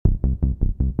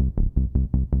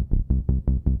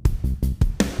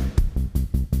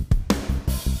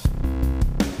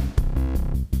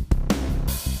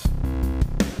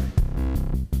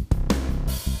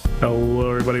Hello,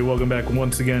 everybody. Welcome back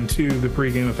once again to the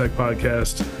Pre-Game Effect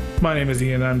Podcast. My name is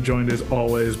Ian. I'm joined as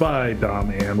always by Dom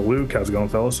and Luke. How's it going,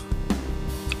 fellas?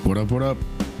 What up? What up?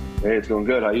 Hey, it's going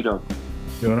good. How you doing?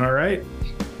 Doing all right.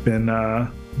 Been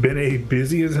a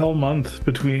busy as hell month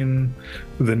between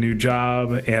the new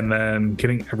job and then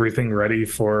getting everything ready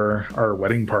for our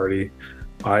wedding party.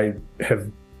 I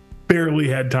have barely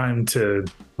had time to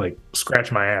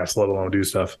scratch my ass, let alone do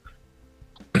stuff.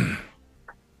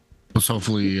 So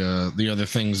hopefully the other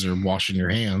things are washing your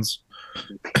hands.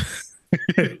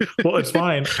 Well, it's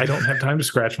fine. I don't have time to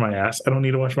scratch my ass. I don't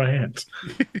need to wash my hands.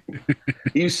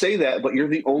 You say that, but you're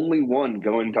the only one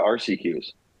going to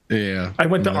RCQs. Yeah. I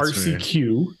went to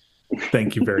RCQ. Fair.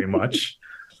 Thank you very much.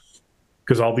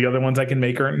 Because all the other ones I can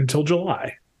make aren't until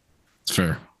July. It's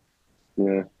fair.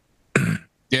 Yeah.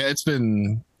 Yeah, it's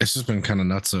just been kind of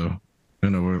nuts. So,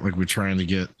 we're trying to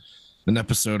get an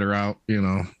episode out,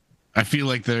 I feel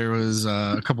like there was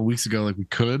a couple weeks ago,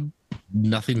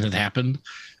 nothing had happened.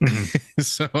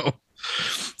 So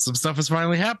some stuff has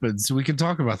finally happened. So we can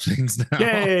talk about things now.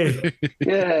 Yay!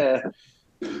 Yeah.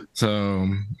 So,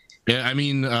 yeah, I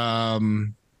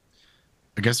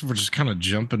guess we're just kind of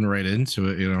jumping right into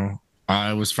it.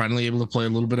 I was finally able to play a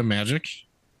little bit of Magic.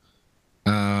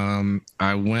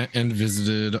 I went and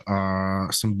visited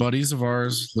some buddies of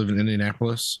ours live in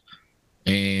Indianapolis,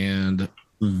 and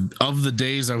of the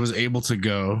days I was able to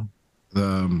go,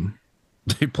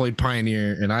 they played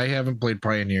Pioneer, and I haven't played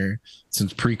Pioneer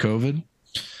since pre-COVID.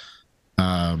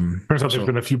 Turns out there's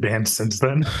been a few bands since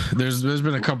then. There's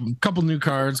been a couple new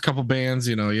cards, couple bands,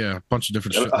 a bunch of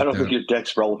different shit. I don't think your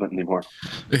deck's relevant anymore.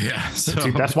 Yeah, so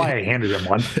dude, that's why I handed him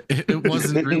one. It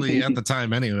wasn't really at the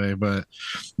time anyway, but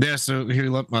yeah. So here,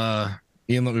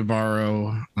 Ian let me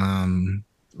borrow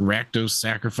Rakdos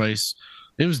Sacrifice.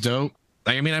 It was dope.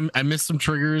 I missed some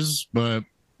triggers, but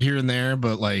here and there,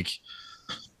 but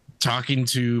talking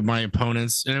to my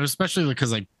opponents, and it was especially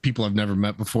because people I've never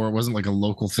met before. It wasn't a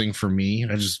local thing for me.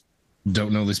 I just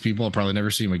don't know these people. I'll probably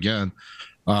never see them again.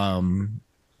 But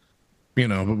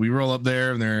we roll up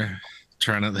there and they're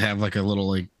trying to have a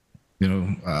little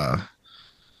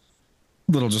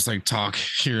little just talk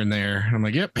here and there. I'm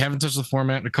like, yep, haven't touched the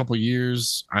format in a couple of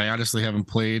years. I honestly haven't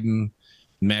played in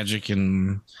Magic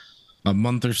in a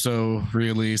month or so,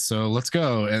 really. So let's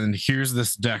go. And here's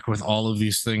this deck with all of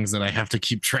these things that I have to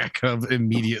keep track of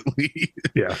immediately.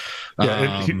 Yeah.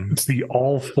 It's the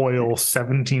all foil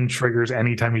 17 triggers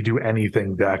anytime you do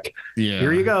anything deck. Yeah.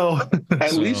 Here you go.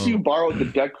 At least you borrowed the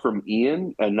deck from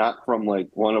Ian and not from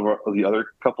one of the other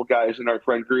couple guys in our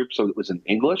friend group. So it was in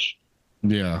English.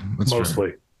 Yeah. That's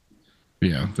mostly. True.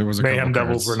 Yeah. There was a Mayhem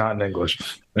Devils were not in English.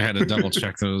 I had to double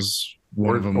check those.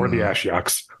 One of them, or the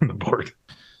Ashiok's on the board.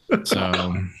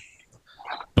 So,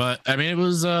 but it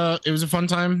was a fun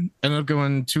time. Ended up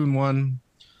going 2-1.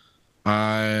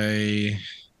 I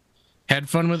had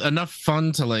fun with enough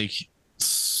fun to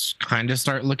kind of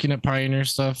start looking at Pioneer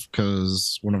stuff,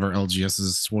 because one of our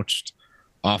LGSs switched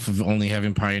off of only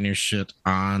having Pioneer shit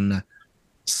on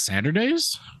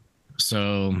Saturdays.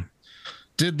 So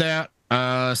did that.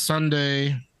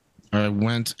 Sunday I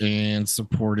went and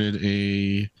supported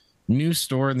a new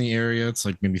store in the area. It's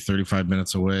maybe 35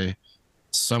 minutes away.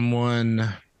 Someone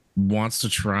wants to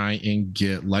try and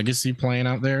get Legacy playing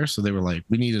out there, so they were like,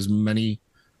 we need as many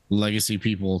Legacy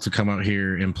people to come out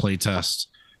here and play test,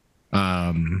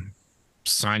 sign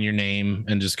your name,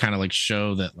 and just kind of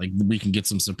show that we can get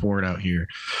some support out here.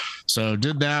 So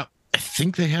did that. I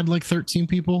think they had 13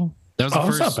 people. That was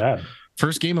the not bad.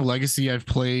 First game of Legacy I've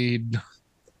played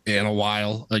in a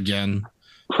while again.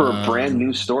 For a brand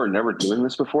new store, never doing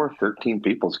this before, 13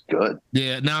 people's good.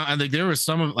 Yeah, no, I think there was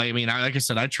some of, like I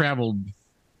said, I traveled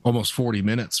almost 40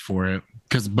 minutes for it,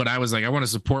 but I was I want to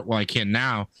support while I can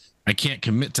now. I can't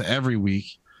commit to every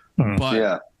week, but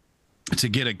yeah, to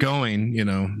get it going,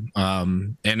 and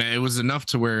it was enough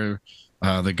to where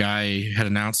the guy had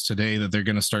announced today that they're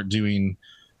going to start doing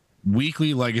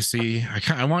weekly Legacy. I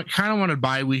kind of wanted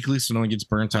bi-weekly so no one gets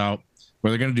burnt out. Where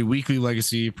they're going to do weekly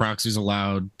Legacy, proxies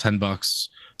allowed, $10,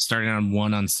 starting on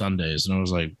 1 on Sundays. And I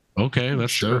was like, okay,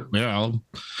 that's sure. Yeah,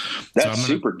 that's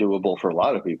super doable for a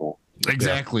lot of people.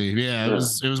 Exactly. Yeah. It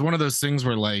was one of those things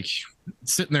where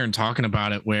sitting there and talking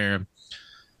about it, where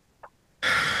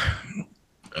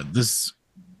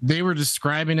they were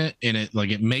describing it, and it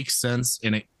makes sense,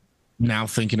 and it, now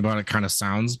thinking about it, kind of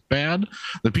sounds bad.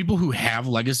 The people who have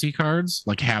Legacy cards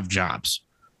have jobs,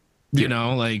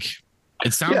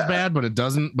 it sounds bad, but it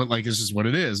doesn't. But like, it's just what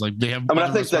it is. Like they have I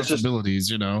other think responsibilities,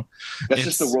 you know. That's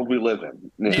just the world we live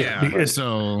in. Yeah.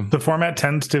 So the format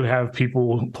tends to have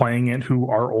people playing it who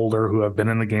are older, who have been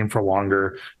in the game for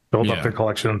longer, build up their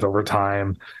collections over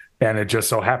time. And it just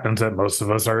so happens that most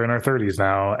of us are in our 30s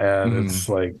now, and it's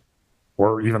like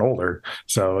we're even older.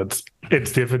 So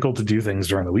it's difficult to do things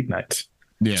during the weeknights.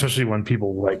 Yeah. Especially when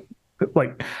people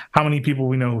like how many people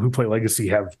we know who play Legacy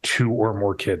have 2 or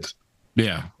more kids.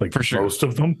 Yeah, like for sure. Most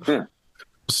of them. Yeah.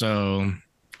 So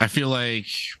I feel like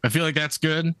that's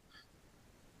good.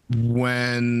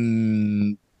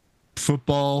 When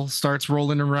football starts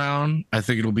rolling around, I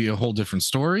think it'll be a whole different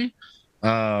story.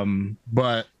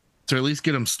 But to at least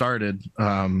get them started,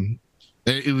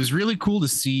 it was really cool to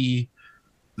see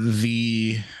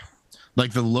the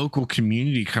local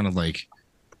community kind of like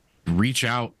reach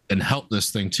out and help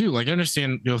this thing too. Like I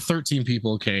understand, 13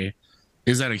 people, okay.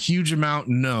 Is that a huge amount?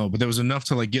 No, but there was enough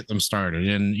to like get them started.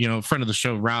 And a friend of the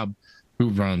show, Rob, who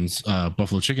runs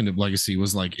Buffalo Chicken Dip Legacy,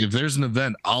 was like, if there's an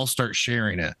event, I'll start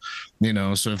sharing it.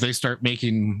 So if they start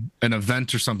making an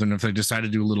event or something, if they decide to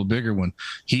do a little bigger one,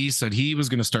 he said he was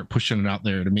going to start pushing it out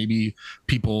there to maybe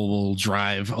people will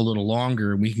drive a little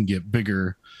longer and we can get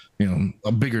bigger,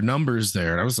 bigger numbers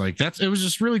there. And I was like, it was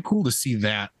just really cool to see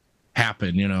that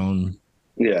happen, And,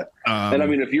 yeah. And I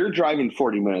mean, if you're driving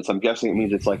 40 minutes, I'm guessing it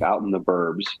means it's like out in the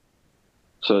burbs.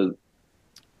 So,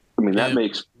 I mean, that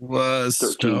makes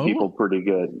 13 people pretty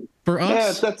good. For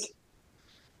us? Yeah,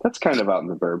 that's kind of out in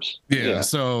the burbs. Yeah.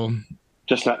 So,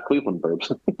 just not Cleveland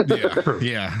burbs.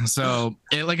 Yeah. So,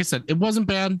 like I said, it wasn't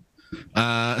bad.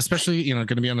 Especially, going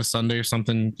to be on a Sunday or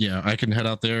something. Yeah, I can head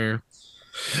out there.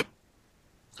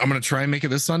 I'm going to try and make it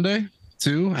this Sunday.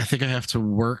 Too. I think I have to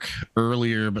work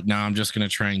earlier, but now I'm just going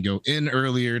to try and go in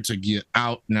earlier to get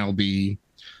out, and I'll be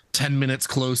 10 minutes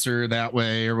closer that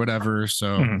way or whatever.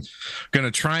 So going to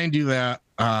try and do that.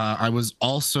 I was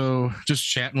also just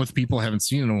chatting with people I haven't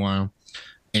seen in a while,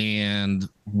 and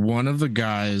one of the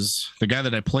guy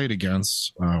that I played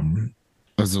against,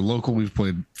 as a local, we've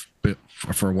played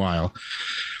for a while.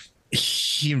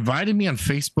 He invited me on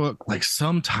Facebook like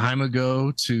some time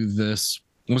ago to this.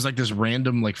 It was like this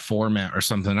random like format or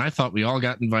something. I thought we all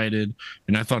got invited,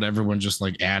 and I thought everyone just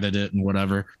like added it and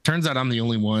whatever. Turns out I'm the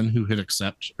only one who hit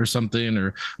accept or something,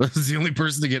 or was the only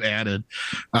person to get added.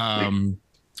 And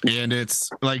it's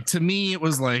like, to me, it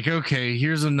was like, okay,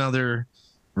 here's another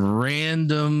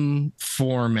random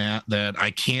format that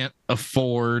I can't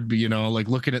afford, like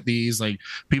looking at these, like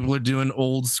people are doing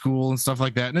old school and stuff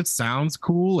like that. And it sounds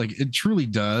cool. Like it truly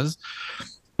does.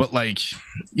 But like,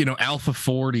 Alpha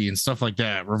 40 and stuff like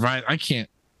that, I can't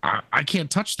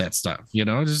touch that stuff,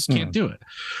 I just can't do it.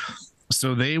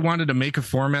 So they wanted to make a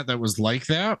format that was like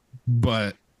that,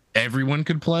 but everyone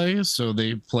could play. So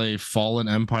they play Fallen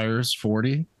Empires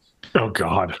 40. Oh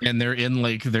God. And they're in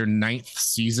like their 9th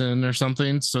season or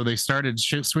something. So they started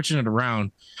switching it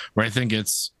around where I think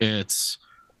it's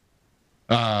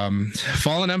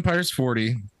Fallen Empires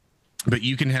 40. But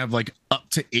you can have like up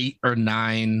to 8 or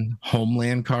 9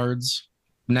 homeland cards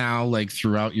now, like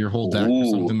throughout your whole deck or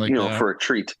something like that. For a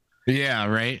treat. Yeah,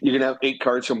 right. You can have 8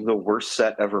 cards from the worst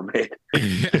set ever made.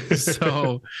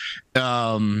 So,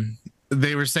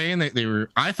 they were saying that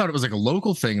I thought it was like a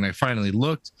local thing, and I finally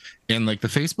looked, and like the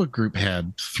Facebook group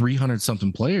had 300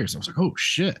 something players. I was like, oh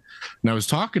shit. And I was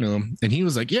talking to him, and he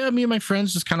was like, yeah, me and my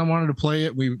friends just kind of wanted to play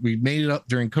it. We made it up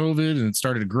during COVID, and it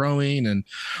started growing, and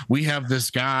we have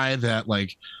this guy that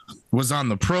like was on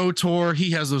the Pro Tour.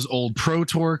 He has those old Pro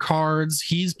Tour cards.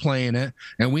 He's playing it,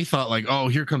 and we thought like, oh,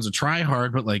 here comes a try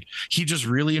hard, but like he just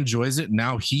really enjoys it.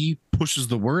 Now he pushes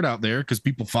the word out there because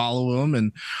people follow him,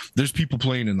 and there's people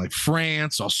playing in like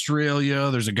France, Australia.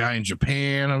 There's a guy in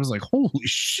Japan. I was like, holy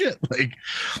shit. Like,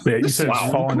 yeah, you said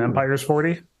Fallen Empires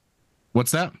 40.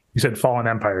 What's that? You said Fallen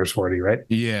Empires 40, right?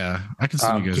 Yeah, I can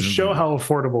see you guys. To show how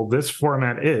affordable this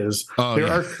format is, there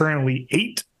are currently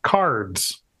 8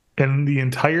 cards in the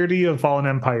entirety of Fallen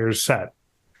Empires set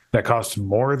that cost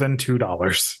more than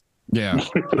 $2. Yeah.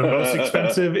 The most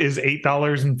expensive is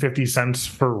 $8.50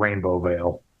 for Rainbow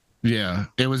Veil. Yeah,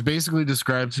 it was basically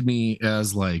described to me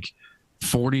as like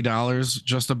 $40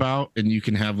 just about, and you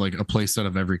can have like a play set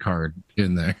of every card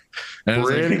in there. And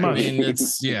pretty much.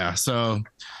 It's so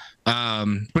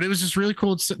but it was just really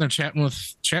cool sitting there chatting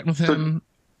with him.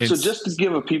 So just to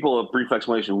give people a brief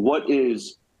explanation, what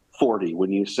is 40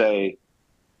 when you say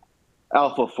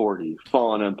Alpha 40,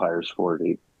 Fallen Empires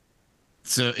 40?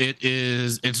 So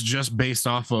it's just based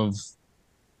off of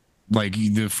like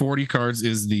the 40 cards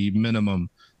is the minimum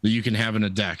that you can have in a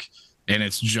deck, and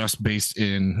it's just based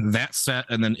in that set.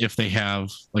 And then if they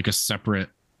have like a separate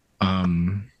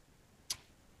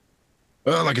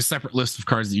like a separate list of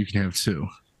cards that you can have too.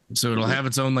 So it'll have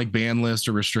its own like ban list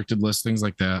or restricted list, things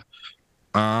like that.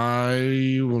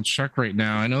 I will check right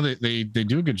now. I know that they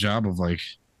do a good job of like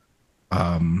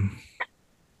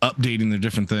updating the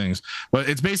different things, but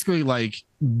it's basically like,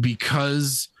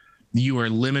 because you are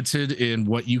limited in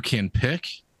what you can pick,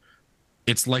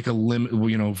 it's like a limit.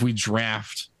 You know, if we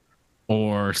draft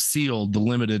or sealed, the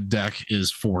limited deck is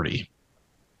 40,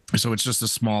 so it's just a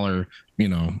smaller, you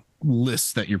know,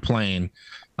 list that you're playing.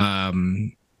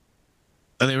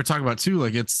 They were talking about too,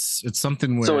 like it's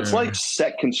something where, so it's like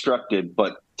set constructed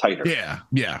but tighter. Yeah.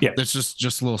 It's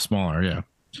just a little smaller. Yeah,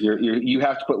 you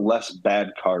have to put less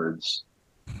bad cards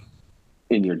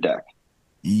in your deck.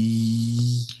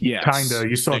 Yeah, kinda.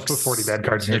 You still have to put 40 bad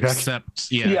cards in your deck. Except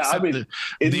I mean,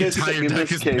 the entire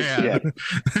deck is bad.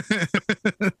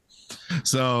 Yeah.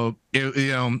 So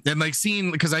you know, and like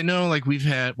seeing, because I know like we've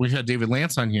had David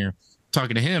Lance on here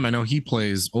talking to him. I know he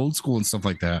plays old school and stuff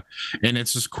like that, and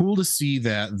it's just cool to see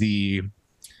that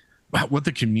what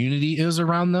the community is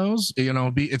around those. You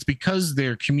know, it's because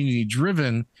they're community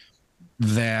driven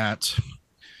that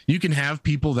you can have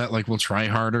people that like will try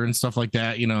harder and stuff like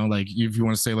that. You know, like if you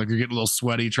want to say like you're getting a little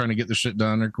sweaty trying to get the shit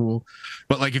done, they're cool.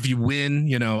 But like if you win,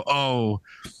 you know, oh,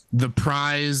 the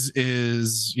prize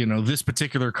is, you know, this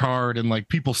particular card, and like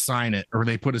people sign it or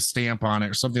they put a stamp on it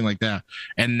or something like that.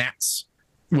 And that's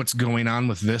what's going on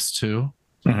with this too.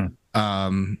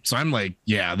 Mm-hmm. So I'm like,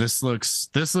 yeah, this looks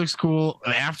cool.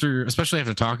 Especially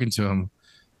after talking to him,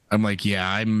 I'm like,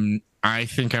 yeah, I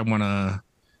think I want to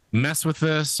mess with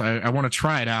this. I want to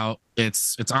try it out.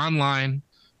 It's online.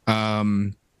 For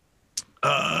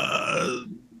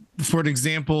an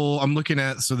example, I'm looking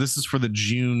at, so this is for the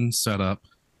June setup,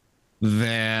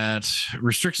 that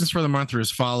restrictions for the month are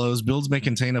as follows. Builds may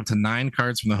contain up to 9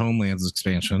 cards from the Homelands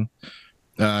expansion.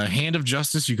 Hand of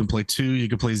Justice, you can play 2. You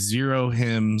can play 0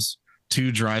 hymns,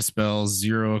 2 dry spells,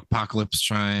 0 apocalypse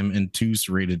chime, and 2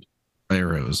 serrated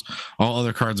arrows. All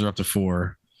other cards are up to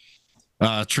 4.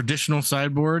 Traditional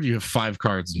sideboard, you have 5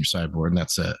 cards in your sideboard, and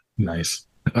that's it. Nice.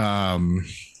 And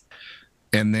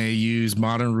they use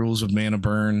modern rules of mana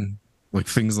burn, like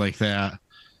things like that.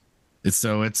 It's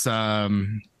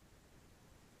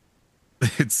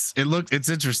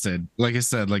interesting. Like I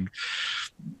said, like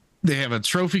they have a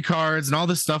trophy cards and all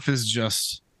this stuff is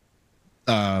just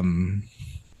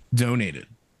donated.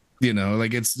 You know,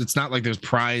 like it's not like there's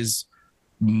prize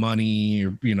money,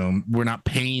 or, you know, we're not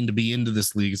paying to be into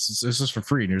this league. It's just for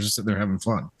free, and you're just sitting there having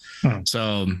fun.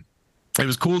 So it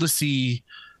was cool to see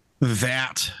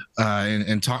that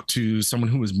and talk to someone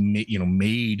who was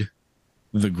made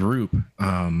the group,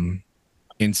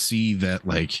 and see that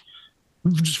like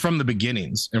just from the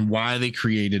beginnings and why they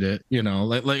created it. You know,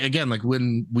 like again, like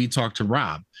when we talked to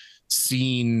Rob,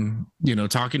 seeing, you know,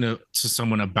 talking to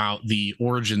someone about the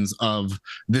origins of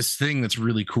this thing that's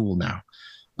really cool now.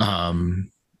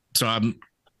 So I'm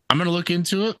gonna look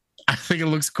into it. I think it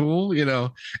looks cool, you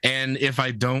know, and if I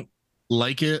don't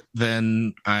like it,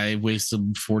 then I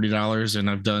wasted $40, and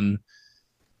I've done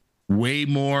way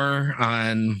more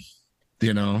on,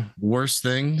 you know, worse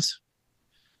things.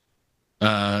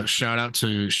 Shout out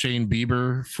to Shane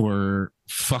Bieber for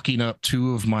fucking up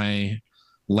 2 of my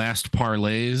last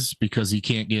parlays because he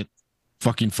can't get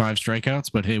fucking 5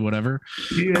 strikeouts, but hey, whatever.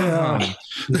 Yeah.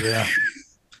 Yeah.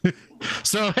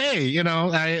 So hey, you know,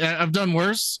 I've done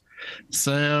worse.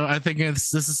 So I think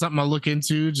this is something I'll look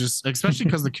into, just especially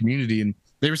because the community, and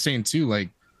they were saying too, like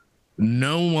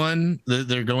no one,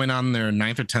 they're going on their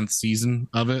 9th or 10th season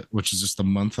of it, which is just a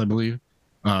month, I believe.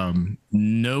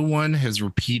 No one has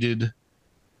repeated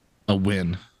a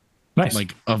win, nice,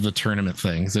 like of the tournament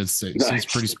things. It seems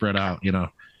pretty spread out, you know.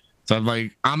 So I'm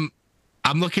like, I'm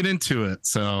looking into it.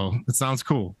 So it sounds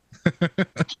cool.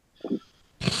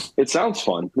 It sounds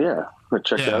fun. Yeah.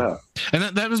 Check that out. And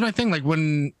that was my thing. Like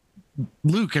when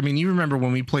Luke, I mean, you remember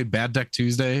when we played Bad Deck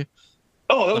Tuesday?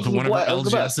 Oh, that was one of our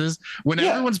LGSs. When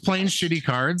everyone's playing shitty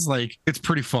cards, like it's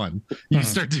pretty fun. You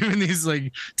start doing these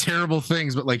like terrible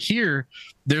things, but like here,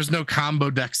 there's no combo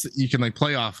decks that you can like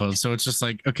play off of. So it's just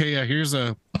like, okay, yeah, here's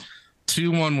a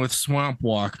 2-1 with Swamp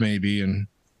Walk maybe, and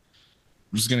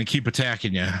I'm just gonna keep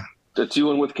attacking you. The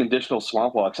 2-1 with conditional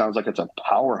Swamp Walk sounds like it's a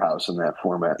powerhouse in that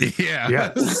format. Yeah. Yeah,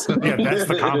 that's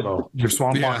the combo. Your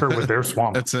Swamp Walker with their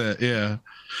Swamp. That's it. Yeah.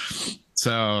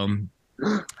 So,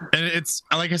 and it's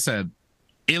like I said,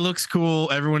 it looks cool.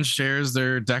 Everyone shares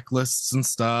their deck lists and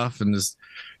stuff and just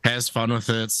has fun with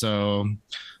it. So,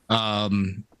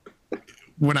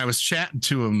 when I was chatting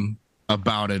to him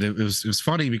about it, it was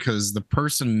funny because the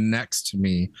person next to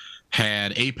me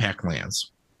had APAC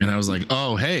lands. And I was like,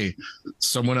 oh, hey,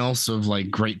 someone else of like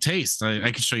great taste. I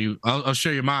can show you. I'll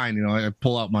show you mine. You know, I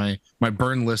pull out my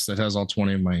burn list that has all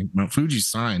 20 of my Mount Fuji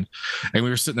signed. And we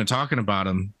were sitting there talking about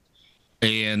them.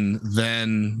 And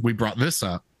then we brought this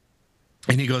up.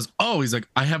 And he goes, oh, he's like,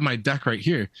 I have my deck right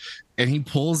here. And he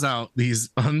pulls out these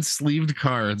unsleeved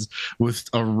cards with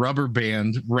a rubber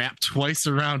band wrapped twice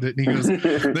around it. And he goes,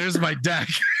 there's my deck.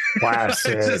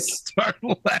 Classic. I just start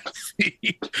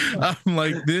laughing. I'm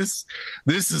like, this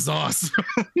is awesome.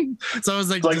 So I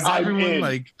was like, does everyone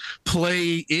like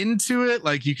play into it?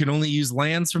 Like you can only use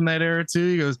lands from that era too?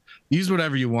 He goes, use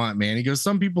whatever you want, man. He goes,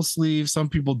 some people sleeve, some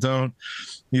people don't.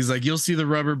 He's like, you'll see the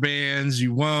rubber bands,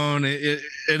 you won't. It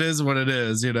is what it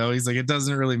is, you know. He's like, it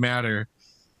doesn't really matter.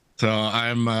 So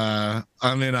I'm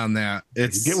in on that.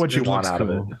 It's you get what you want out of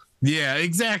it. Yeah,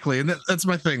 exactly. And that's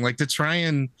my thing. Like to try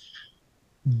and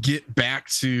get back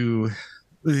to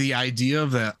the idea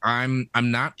of that I'm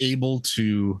not able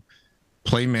to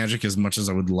play Magic as much as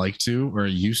I would like to or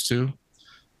used to.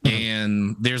 Mm-hmm.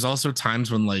 And there's also times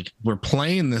when like we're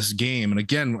playing this game, and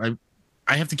again,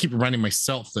 I have to keep reminding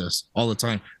myself this all the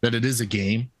time that it is a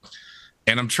game.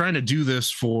 And I'm trying to do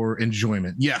this for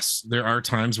enjoyment. Yes, there are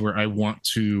times where I want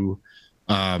to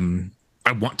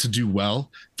do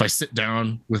well. If I sit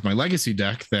down with my legacy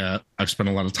deck that I've spent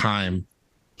a lot of time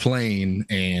playing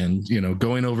and, you know,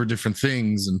 going over different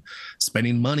things and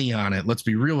spending money on it, let's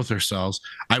be real with ourselves.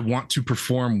 I want to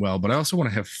perform well, but I also want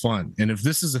to have fun. And if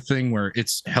this is a thing where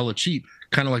it's hella cheap,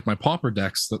 kind of like my Pauper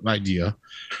decks, the idea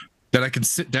that I can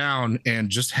sit down and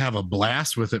just have a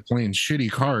blast with it playing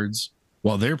shitty cards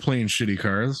while they're playing shitty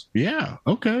cards. Yeah,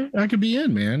 okay, I could be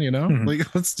in, man. You know,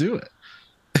 like let's do it.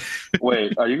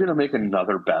 Wait, are you gonna make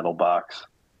another battle box?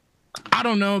 I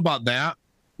don't know about that.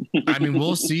 I mean,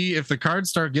 we'll see if the cards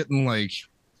start getting like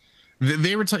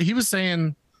they were. He was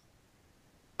saying,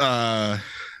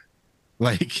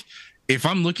 like if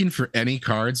I'm looking for any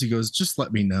cards, he goes, just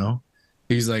let me know.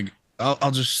 He's like,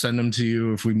 I'll just send them to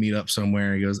you if we meet up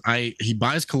somewhere. He goes, he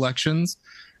buys collections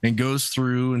and goes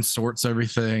through and sorts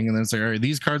everything. And then it's like, all right,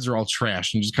 these cards are all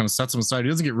trash, and just kind of sets them aside.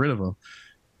 He doesn't get rid of them.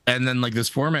 And then like this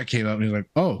format came out and he's like,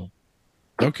 oh,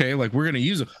 okay, like we're going to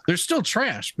use them. They're still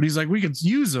trash, but he's like, we could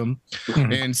use them.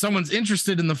 And someone's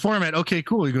interested in the format. Okay,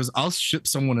 cool. He goes, I'll ship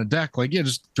someone a deck. Like, yeah,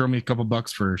 just throw me a couple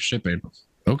bucks for shipping.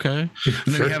 Okay. And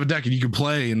then you have a deck and you can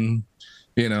play, and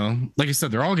you know, like I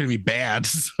said, they're all going to be bad.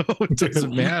 So it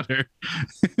doesn't matter.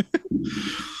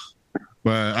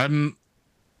 But I'm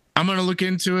going to look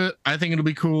into it. I think it'll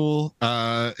be cool.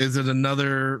 Is it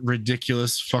another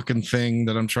ridiculous fucking thing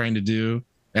that I'm trying to do?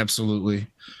 Absolutely.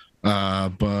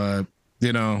 But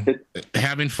you know,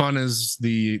 having fun is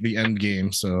the end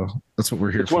game. So that's what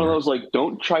we're here for. It's one of those, like,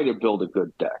 don't try to build a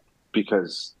good deck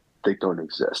because they don't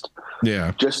exist.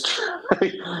 Yeah. Just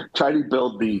try to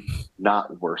build the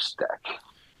not worst deck.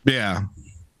 Yeah.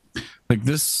 Like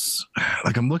this,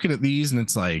 like I'm looking at these and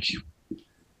it's like,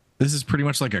 this is pretty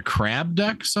much like a crab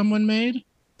deck someone made.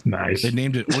 Nice. They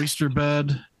named it Oyster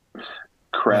Bed.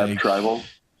 Crab like, tribal.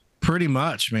 Pretty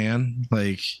much, man.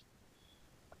 Like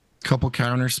couple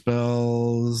counter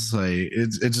spells. Like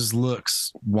it just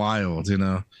looks wild, you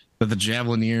know. But the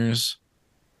Javelineers,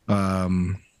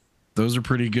 those are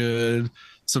pretty good.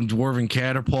 Some dwarven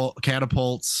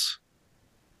catapults.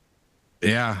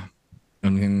 Yeah. I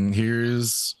mean,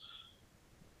 here's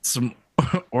some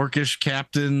orcish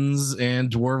captains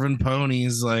and dwarven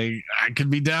ponies. Like, I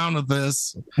could be down with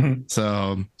this. So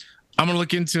I'm gonna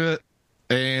look into it,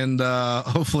 and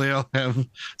hopefully I'll have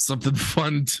something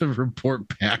fun to report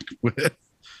back with.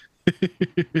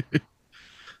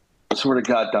 I swear to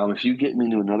God, Dom, if you get me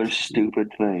into another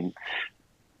stupid thing.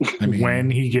 I mean,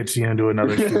 when he gets you into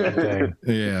another stupid thing.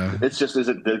 Yeah. It's just, is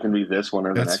it going to be this one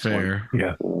or the next fair. one?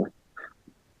 Yeah.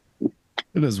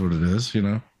 It is what it is, you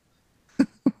know.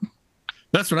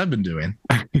 That's what I've been doing.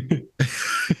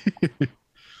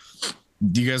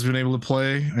 Do you guys been able to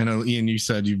play? I know, Ian, you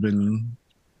said you've been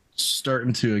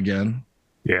starting to again.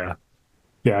 Yeah.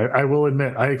 Yeah, I will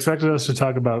admit, I expected us to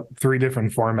talk about 3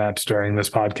 different formats during this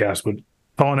podcast, but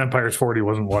Fallen Empires 40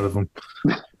 wasn't one of them.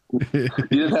 You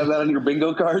didn't have that on your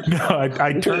bingo card? No,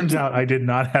 I turns out I did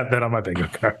not have that on my bingo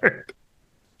card.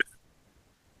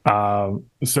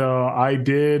 So I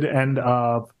did end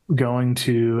up going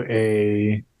to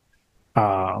a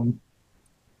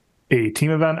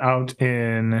team event out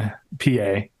in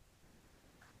PA.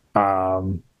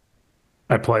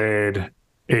 I played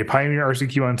a Pioneer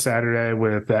RCQ on Saturday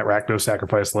with that Rakdos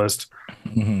sacrifice list.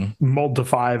 Mulled to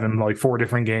 5 in like 4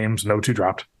 different games, no 2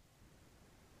 dropped.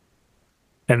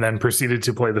 And then proceeded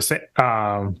to play the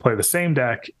same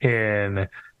deck in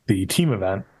the team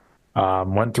event.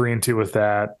 Went 3-2 with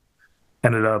that.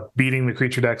 Ended up beating the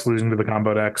creature decks, losing to the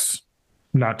combo decks.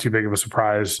 Not too big of a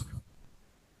surprise.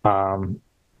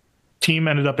 Team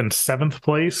ended up in 7th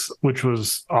place, which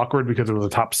was awkward because it was a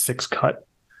top 6 cut.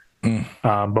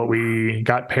 But we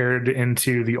got paired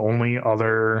into the only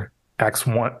other X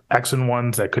and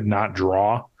ones that could not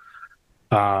draw.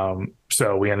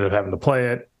 So we ended up having to play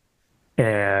it,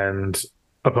 and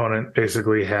opponent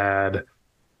basically had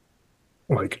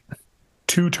like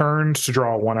 2 turns to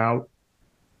draw 1 out.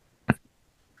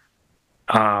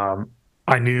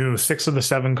 I knew 6 of the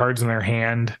 7 cards in their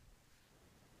hand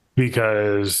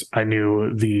because I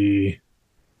knew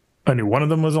one of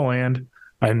them was a land.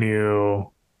 I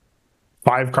knew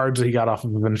 5 cards that he got off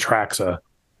of an Atraxa,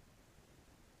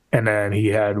 and then he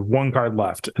had 1 card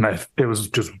left, and it was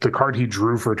just the card he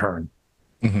drew for turn.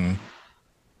 Mm-hmm.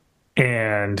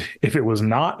 And if it was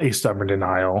not a Stubborn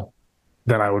Denial,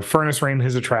 then I would Furnace Rain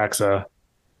his Atraxa,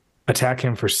 attack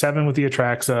him for 7 with the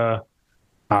Atraxa,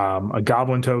 a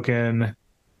Goblin token,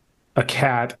 a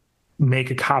cat,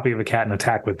 make a copy of a cat and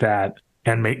attack with that,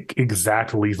 and make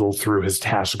exact lethal through his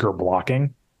Tasker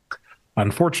blocking.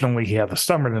 Unfortunately, he had the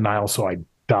Stubborn Denial, so I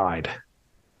died.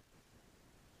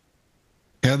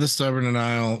 Had the Stubborn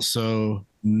Denial, so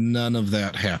none of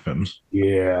that happened.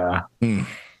 Yeah. It's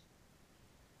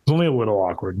only a little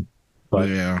awkward. But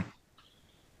yeah.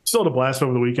 Still a blast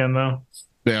over the weekend, though.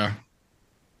 Yeah.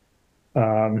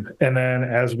 And then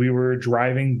as we were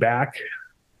driving back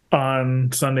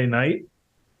on Sunday night,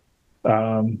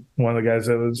 one of the guys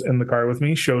that was in the car with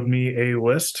me showed me a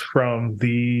list from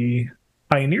the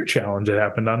Pioneer Challenge that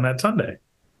happened on that Sunday.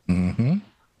 Mm-hmm.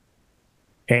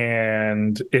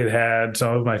 And it had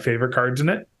some of my favorite cards in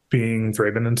it, being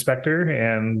Thraben Inspector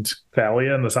and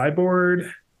Thalia in the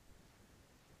sideboard.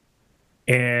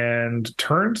 And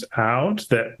turns out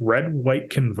that Red, White,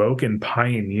 Convoke and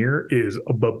Pioneer is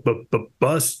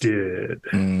busted.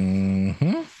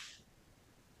 Mm-hmm.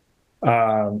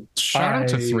 Shout out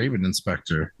to Thraben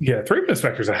Inspector. Yeah, Thraben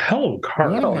Inspector is a hell of a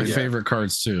card. One of my favorite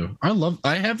cards too.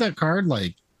 I have that card.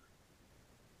 Like,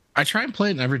 I try and play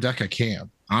it in every deck I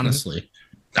can. Honestly,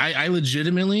 I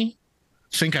legitimately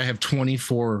think I have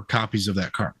 24 copies of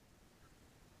that card,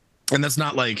 and that's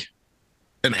not like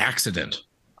an accident,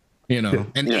 you know.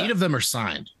 And 8 of them are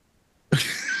signed.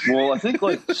 Well, I think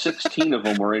like 16 of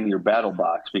them were in your battle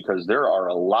box because there are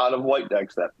a lot of white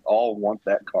decks that all want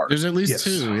that card. There's at least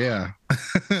 2, yeah.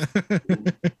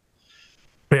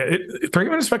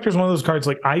 Thraben Inspector is one of those cards,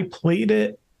 like, I played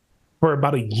it for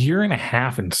about 1.5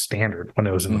 years in Standard when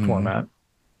it was in the format.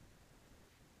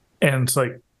 And it's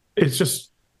like, it's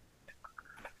just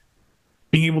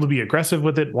being able to be aggressive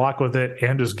with it, block with it,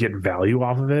 and just get value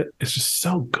off of it. It's just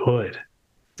so good.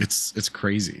 It's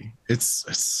crazy.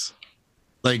 It's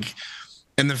like,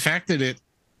 and the fact that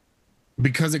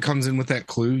because it comes in with that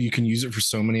clue, you can use it for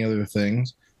so many other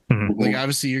things. Like,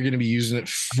 obviously you're going to be using it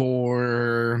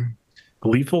for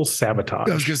Gleeful Sabotage.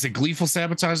 I was going to say Gleeful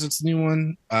Sabotage. That's the new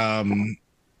one.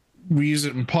 We use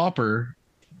it in Pauper.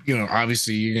 You know,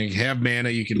 obviously you're going to have mana.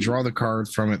 You can draw the card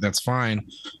from it. That's fine.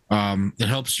 It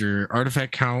helps your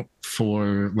artifact count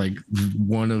for like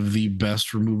one of the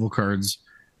best removal cards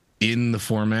in the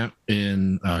format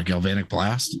in Galvanic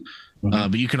Blast.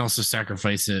 But you can also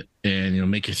sacrifice it and, you know,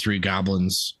 make your 3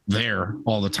 goblins there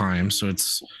all the time. So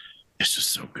it's just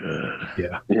so good.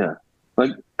 Yeah.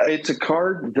 Like, it's a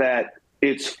card that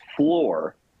its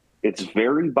floor, its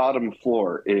very bottom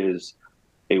floor is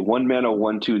a 1-mana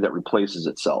 1/2 that replaces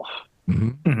itself.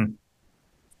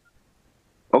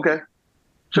 Okay.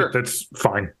 Sure. Yeah, that's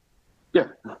fine. Yeah.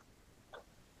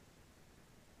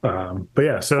 But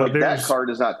yeah, so like, that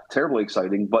card is not terribly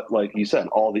exciting, but like you said,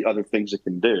 all the other things it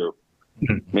can do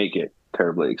make it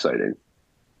terribly exciting.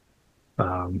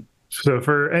 So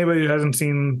for anybody who hasn't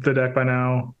seen the deck by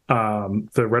now,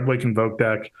 the Red, White, Convoke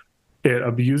deck, it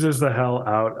abuses the hell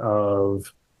out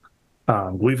of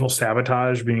Gleeful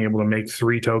Sabotage, being able to make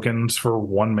 3 tokens for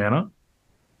 1 mana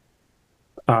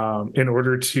in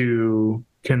order to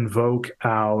convoke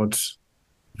out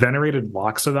Venerated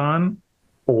Loxodon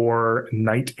or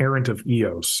Knight Errant of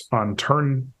Eos on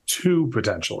turn 2,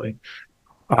 potentially.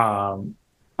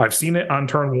 I've seen it on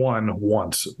turn 1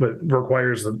 once, but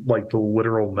requires like the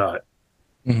literal nut.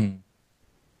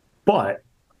 But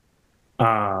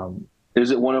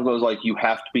is it one of those, like, you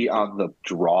have to be on the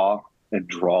draw and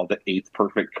draw the 8th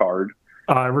perfect card?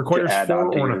 It requires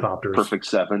 4 Ornithopters. Perfect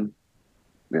 7.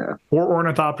 Yeah. 4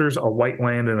 Ornithopters, a white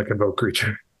land, and a convoke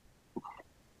creature.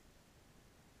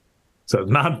 So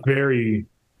not very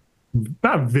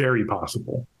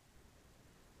possible.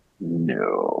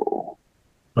 No.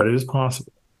 But it is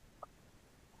possible.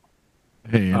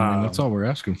 Hey, I mean, that's all we're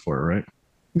asking for, right?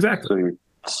 Exactly. So you're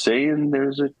saying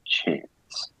there's a chance.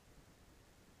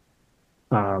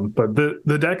 But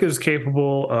the deck is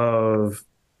capable of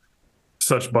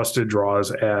such busted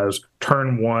draws as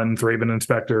turn 1, Thraben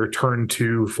Inspector, turn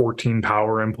 2, 14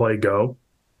 power and play go.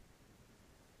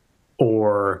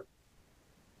 Or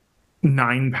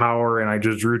 9 power and I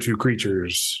just drew 2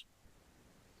 creatures.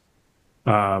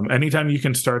 Anytime you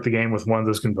can start the game with one of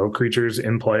those Convoke creatures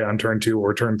in play on turn 2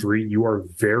 or turn 3, you are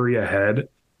very ahead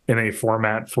in a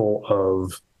format full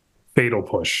of Fatal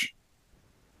Push.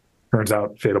 Turns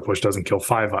out Fatal Push doesn't kill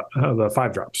the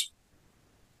 5 drops.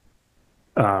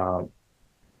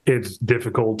 It's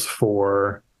difficult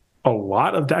for a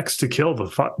lot of decks to kill the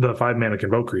 5 mana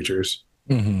Convoke creatures.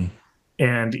 Mm-hmm.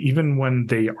 And even when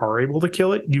they are able to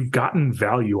kill it, you've gotten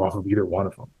value off of either one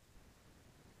of them.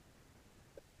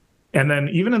 And then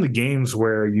even in the games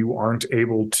where you aren't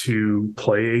able to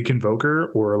play a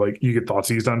Convoker or like you get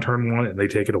Thoughtseized on turn 1 and they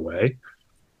take it away,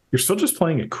 you're still just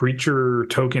playing a creature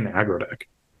token aggro deck.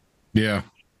 Yeah.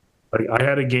 Like I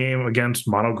had a game against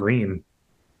Mono Green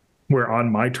where on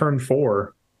my turn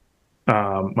 4,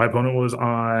 my opponent was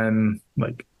on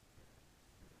like,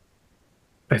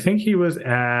 I think he was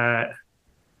at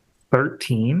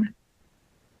 13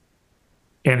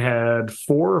 and had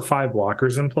 4 or 5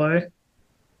 blockers in play.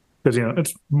 Because,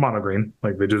 it's mono green.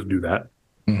 Like, they just do that.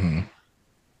 Mm-hmm.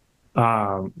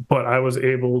 But I was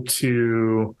able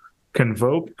to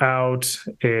convoke out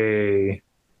a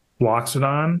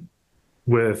Loxodon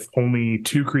with only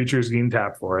 2 creatures getting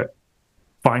tapped for it,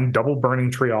 find double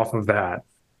Burning Tree off of that,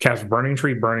 cast Burning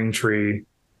Tree,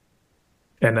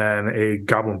 and then a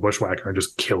Goblin Bushwhacker and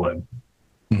just kill him.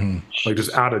 Mm-hmm. Like,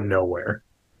 just out of nowhere.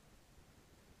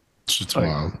 It's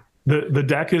wild. The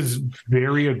deck is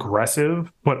very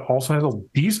aggressive, but also has a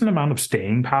decent amount of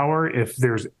staying power if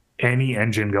there's any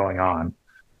engine going on.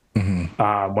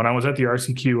 Mm-hmm. When I was at the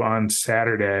RCQ on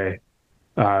Saturday,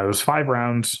 it was 5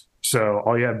 rounds, so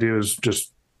all you have to do is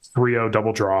just 3-0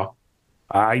 double draw.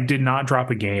 I did not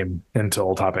drop a game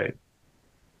until top 8.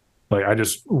 Like, I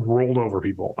just rolled over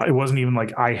people. It wasn't even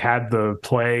like I had the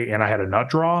play and I had a nut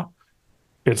draw.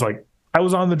 It's like I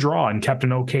was on the draw and kept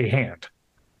an okay hand.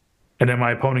 And then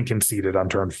my opponent conceded on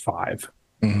turn 5.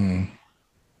 Mm-hmm.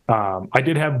 I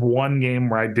did have one game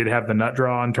where I did have the nut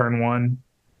draw on turn 1.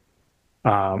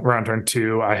 Around turn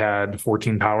 2, I had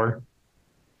 14 power.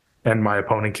 And my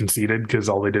opponent conceded because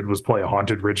all they did was play a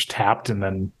Haunted Ridge tapped, and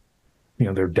then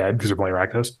they're dead because they're playing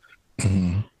Rakdos.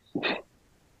 Mm-hmm.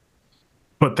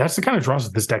 But that's the kind of draws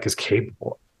that this deck is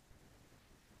capable of.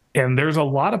 And there's a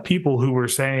lot of people who were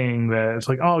saying that it's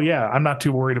like, oh yeah, I'm not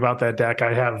too worried about that deck.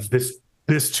 I have this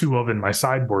 2 of in my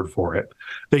sideboard for it.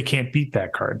 They can't beat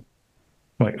that card.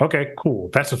 I'm like, okay, cool.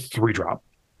 That's a 3-drop.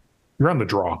 You're on the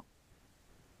draw.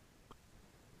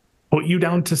 Put you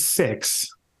down to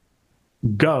 6.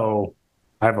 Go.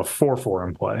 I have a 4/4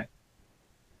 in play.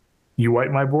 You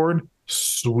wipe my board?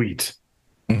 Sweet.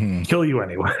 Mm-hmm. Kill you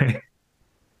anyway.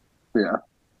 Yeah.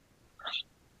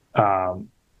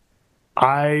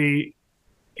 I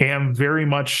am very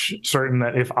much certain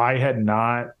that if I had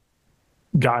not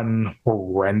gotten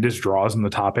horrendous draws in the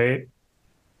top 8,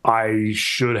 I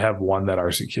should have won that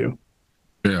RCQ.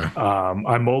 Yeah.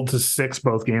 I mulled to 6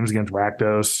 both games against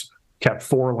Rakdos, kept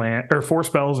 4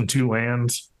 spells and 2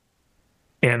 lands,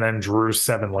 and then drew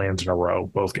 7 lands in a row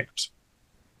both games.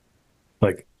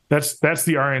 Like that's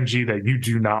the RNG that you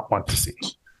do not want to see.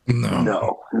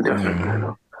 No.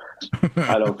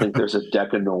 I don't think there's a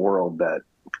deck in the world that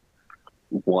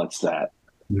wants that.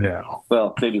 No.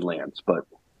 Well, maybe lands, but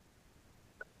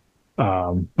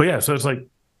yeah, so it's like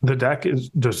the deck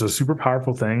does super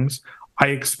powerful things. I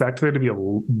expect there to be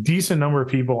a decent number of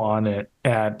people on it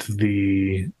at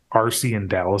the RC in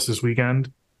Dallas this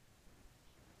weekend.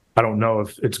 I don't know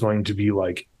if it's going to be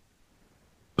like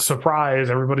surprise,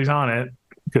 everybody's on it,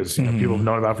 because people have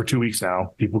known about it for 2 weeks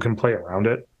now. People can play around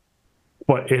it.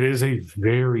 But it is a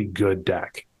very good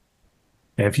deck.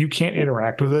 And if you can't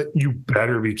interact with it, you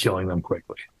better be killing them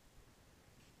quickly.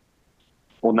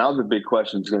 Well, now the big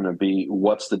question is going to be,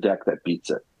 what's the deck that beats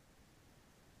it?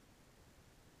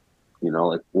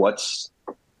 Like what's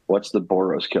the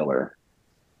Boros killer?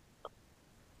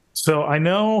 So I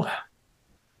know,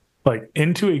 like,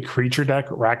 into a creature deck,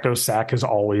 Rakdos Sack has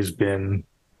always been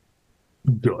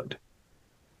good.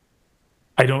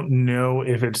 I don't know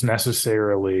if it's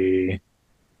necessarily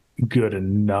good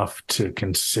enough to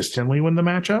consistently win the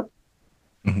matchup.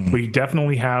 Mm-hmm. But you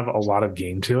definitely have a lot of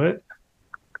game to it.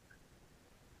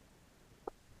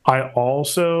 I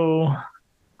also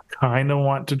kind of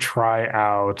want to try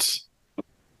out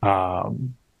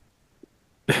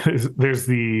there's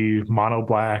the mono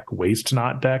black Waste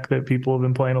Not deck that people have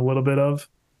been playing a little bit of.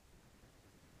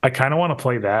 I kind of want to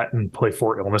play that and play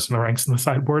 4 Illness in the Ranks in the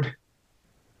sideboard.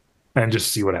 and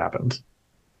just see what happens.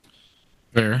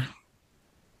 Fair.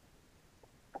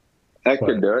 I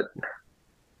could do it.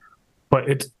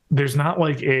 But there's not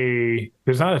a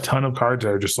ton of cards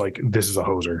that are just like, this is a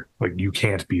hoser. Like, you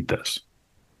can't beat this.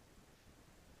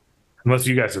 Unless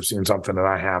you guys have seen something that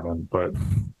I haven't, but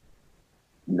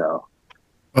no.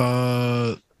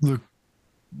 The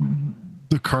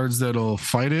cards that'll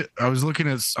fight it. I'm not looking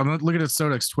at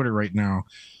Sodek's Twitter right now,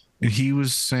 and he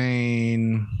was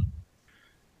saying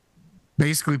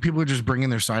basically people are just bringing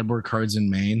their sideboard cards in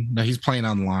main. Now he's playing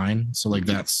online, so like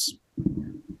that's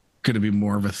going to be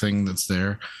more of a thing that's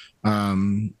there. But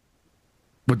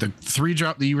the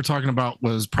 3-drop that you were talking about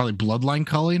was probably Bloodline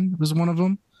Culling was one of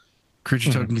them.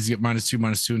 Creature token can get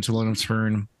 -2/-2 until end of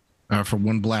turn for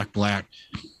 1 black.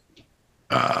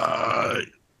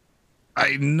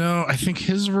 I know. I think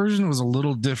his version was a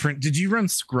little different. Did you run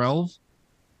Skrelv?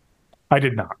 I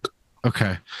did not.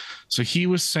 Okay. So he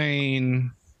was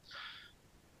saying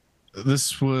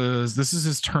this is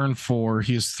his turn 4.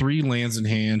 He has 3 lands in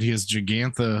hand. He has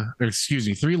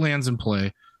 3 lands in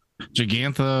play.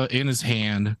 Gigantha in his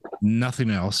hand,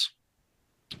 nothing else.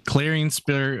 Clarion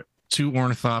Spirit, 2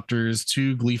 Ornithopters,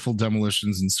 2 Gleeful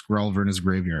Demolitions, and Skrelver in his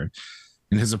graveyard.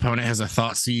 And his opponent has a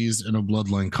Thoughtseize and a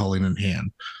Bloodline Culling in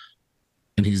hand.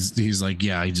 And he's like,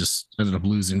 yeah, he just ended up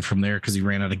losing from there because he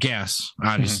ran out of gas,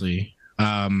 obviously.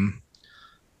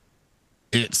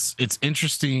 It's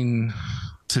interesting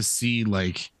to see,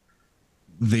 like,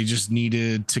 they just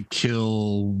needed to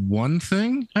kill one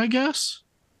thing, I guess,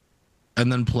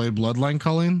 and then play Bloodline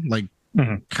Culling, like,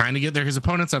 kind of get there. His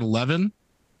opponent's at 11,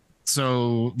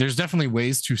 so there's definitely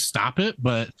ways to stop it.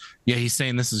 But yeah, he's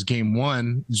saying this is game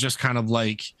 1, just kind of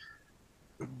like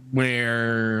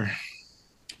where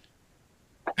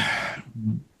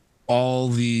all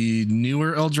the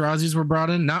newer Eldrazi's were brought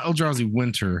in, not Eldrazi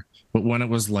Winter, but when it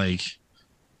was like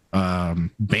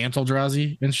Bant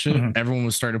Eldrazi and shit, everyone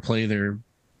was starting to play their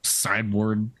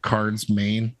sideboard cards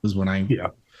main was when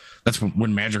that's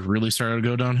when Magic really started to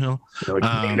go downhill.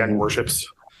 Like worships.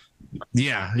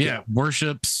 Yeah.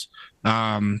 Worships,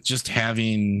 just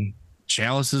having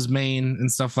Chalice's main and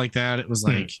stuff like that. It was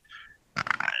like,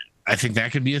 I think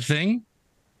that could be a thing,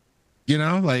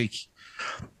 like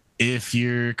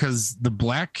because the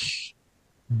black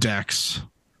decks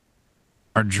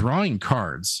are drawing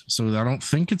cards, so I don't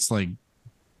think it's like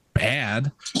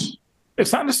bad.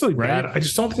 It's not necessarily bad. I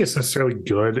just don't think it's necessarily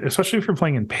good, especially if you're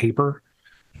playing in paper.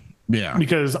 Yeah,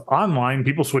 because online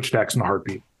people switch decks in a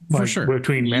heartbeat. For sure.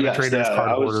 Between mana traders,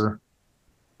 card order.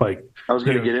 Like, I was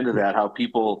going to get into that. How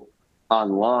people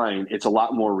online, it's a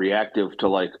lot more reactive to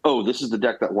like, oh, this is the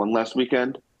deck that won last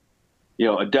weekend.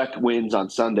 A deck wins on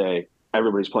Sunday.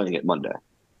 Everybody's playing it Monday.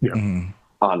 Yeah.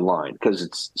 Online, because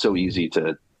it's so easy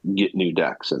to get new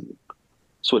decks and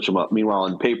switch them up. Meanwhile,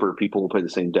 on paper, people will play the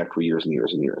same deck for years and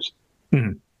years and years.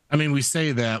 I mean, we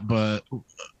say that, but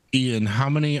Ian, how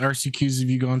many RCQs have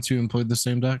you gone to and played the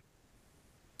same deck?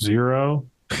 0.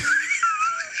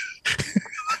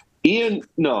 Ian,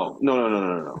 no.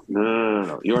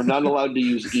 You are not allowed to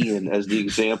use Ian as the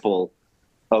example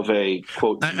of a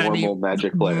quote normal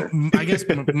Magic player. I guess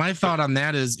my thought on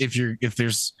that is if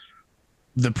there's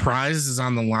the prize is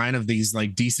on the line of these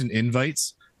like decent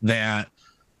invites that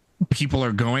people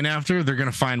are going after, they're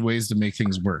going to find ways to make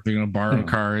things work. They're going to borrow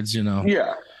cards,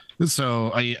 Yeah.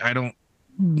 So I don't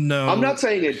know. I'm not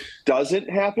saying it doesn't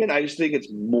happen. I just think it's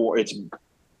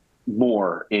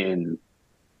more in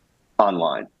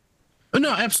online.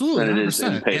 No, absolutely, than it is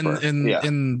in paper.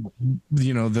 And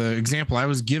the example I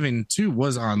was giving too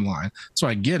was online, so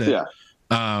I get it. Yeah.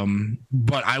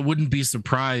 But I wouldn't be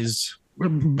surprised.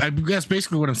 I guess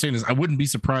basically what I'm saying is I wouldn't be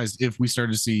surprised if we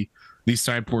started to see these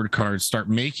sideboard cards start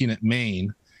making it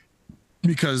main,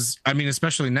 because I mean,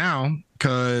 especially now,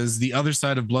 because the other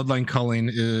side of Bloodline Culling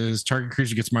is target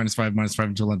creature gets -5/-5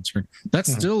 until end of turn.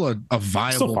 That's still a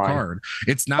viable card.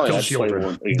 It's not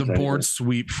the board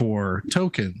sweep for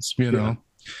tokens,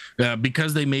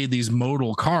 because they made these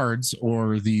modal cards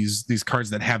or these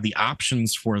cards that have the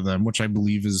options for them, which I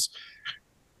believe is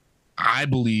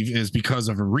because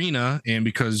of Arena and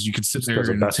because you could sit there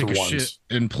and take a shit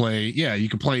and play. Yeah, you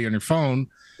can play on your phone.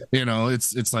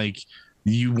 It's like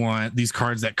you want these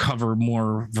cards that cover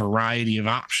more variety of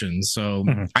options. So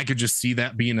I could just see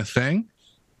that being a thing.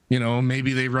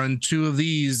 Maybe they run 2 of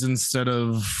these instead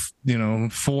of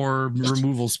 4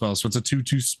 removal spells, so it's a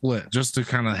 2/2 split just to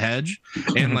kind of hedge.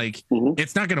 And like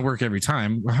it's not going to work every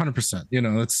time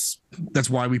 100%. That's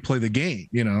why we play the game.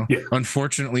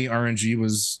 Unfortunately RNG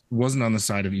wasn't on the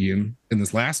side of Ian in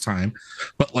this last time,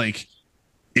 but like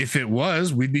if it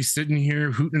was, we'd be sitting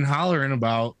here hooting and hollering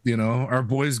about our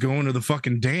boys going to the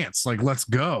fucking dance, like let's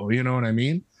go, you know what I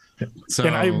mean? So,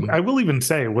 And I will even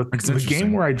say with It's the game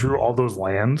interesting. where I drew all those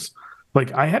lands,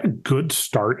 like I had a good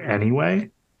start anyway.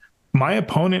 My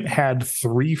opponent had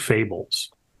 3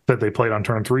 fables that they played on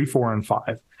turn 3, 4, and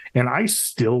 5, and I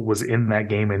still was in that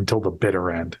game until the bitter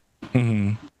end.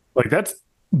 Like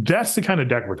that's the kind of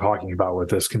deck we're talking about with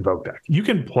this Convoke deck. You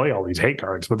can play all these hate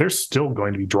cards, but there's still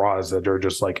going to be draws that are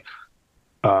just like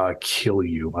kill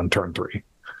you on turn 3.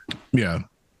 Yeah.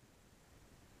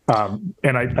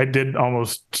 And I did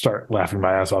almost start laughing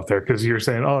my ass off there because you're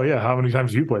saying, oh yeah, how many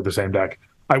times have you played the same deck?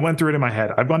 I went through it in my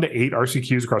head. I've gone to 8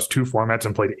 RCQs across 2 formats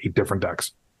and played 8 different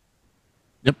decks.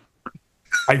 Yep.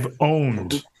 I've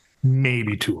owned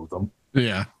maybe 2 of them.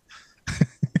 Yeah.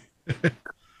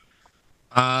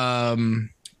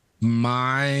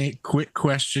 My quick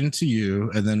question to you,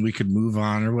 and then we could move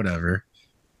on or whatever.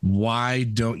 Why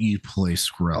don't you play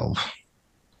Skrelv?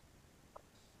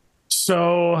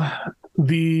 So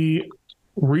the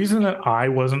reason that I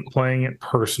wasn't playing it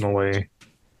personally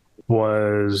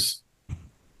was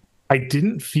I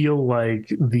didn't feel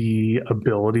like the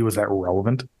ability was that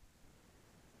relevant.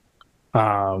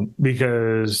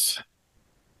 Because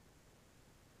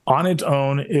on its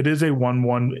own, it is a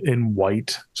 1/1 in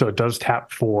white, so it does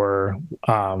tap for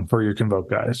your Convoke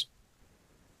guys.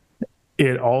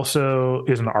 It also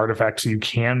is an artifact, so you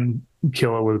can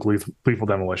kill it with lethal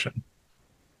demolition.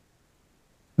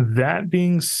 That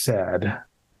being said,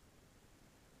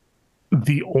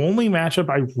 the only matchup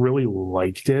I really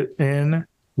liked it in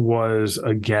was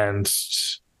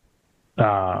against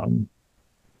mono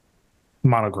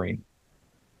green.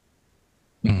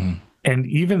 And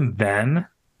even then,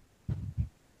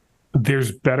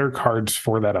 there's better cards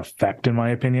for that effect, in my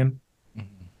opinion.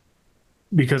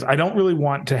 Because I don't really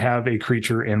want to have a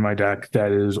creature in my deck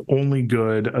that is only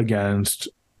good against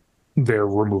their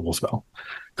removal spell.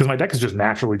 Because my deck is just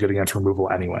naturally good against removal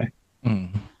anyway.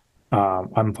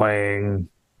 I'm playing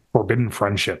Forbidden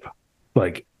Friendship.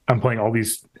 Like, I'm playing all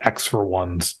these X for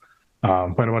ones,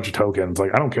 playing a bunch of tokens.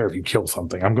 Like, I don't care if you kill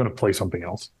something. I'm going to play something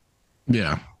else.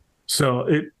 Yeah. So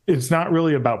it's not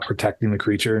really about protecting the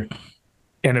creature.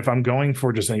 And if I'm going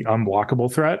for just an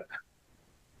unblockable threat,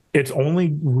 it's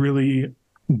only really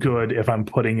good if I'm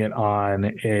putting it on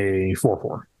a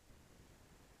 4/4.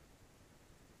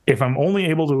 If I'm only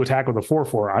able to attack with a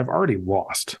 4/4, I've already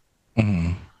lost.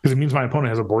 Because it means my opponent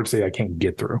has a board state I can't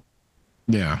get through.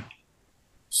 Yeah.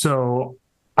 So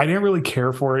I didn't really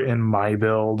care for it in my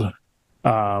build.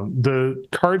 The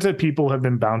cards that people have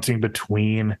been bouncing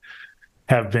between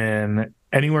have been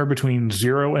anywhere between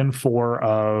 0 and 4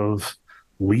 of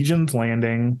Legion's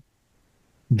Landing,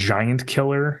 Giant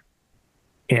Killer,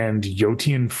 and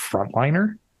Yotian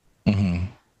Frontliner.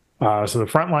 So the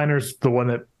Frontliner's the one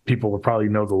that people will probably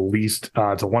know the least.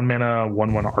 It's a 1-mana,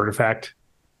 1/1 artifact.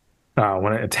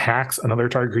 When it attacks, another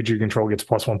target creature you control gets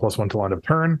 +1/+1 till end of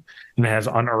turn, and it has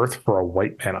Unearth for a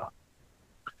white mana.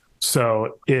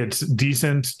 So it's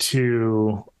decent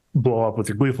to blow up with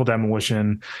your Gleeful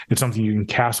Demolition. It's something you can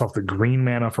cast off the green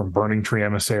mana from Burning Tree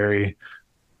Emissary.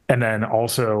 And then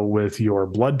also with your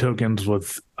blood tokens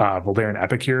with Voldaren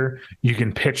Epicure, you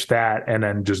can pitch that and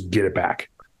then just get it back.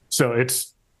 So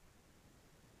it's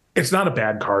not a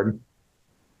bad card.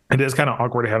 It is kind of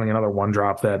awkward having another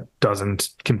 1-drop that doesn't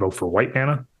convoke for white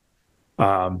mana.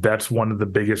 That's one of the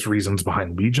biggest reasons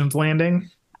behind Legion's Landing.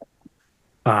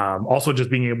 Also, just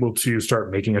being able to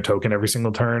start making a token every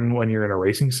single turn when you're in a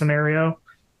racing scenario.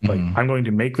 Like, I'm going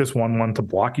to make this 1/1 to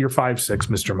block your 5/6,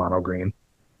 Mr. Mono Green,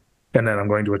 and then I'm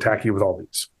going to attack you with all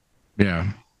these.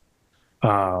 Yeah.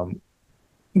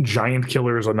 Giant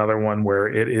Killer is another one where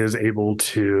it is able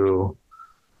to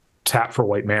tap for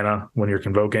white mana when you're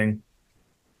convoking.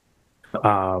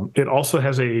 It also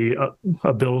has a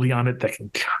ability on it that can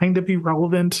kind of be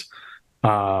relevant.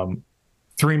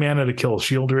 3 mana to kill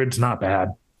Shieldred's not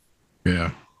bad.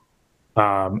 Yeah.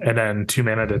 And then 2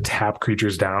 mana to tap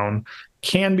creatures down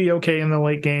can be okay in the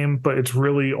late game, but it's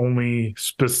really only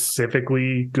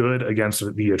specifically good against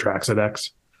the Atraxa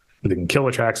decks. It can kill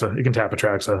Atraxa, it can tap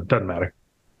Atraxa, doesn't matter.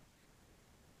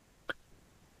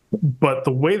 But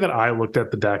the way that I looked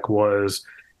at the deck was,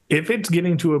 if it's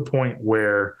getting to a point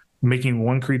where making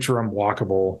one creature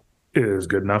unblockable is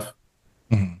good enough,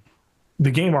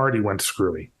 the game already went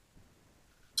screwy.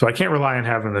 So I can't rely on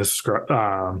having this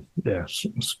Skrelv.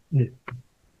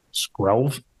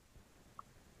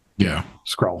 Yeah.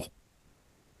 Skrelv.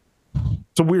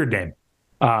 It's a weird game.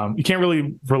 You can't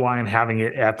really rely on having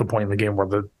it at the point in the game where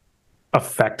the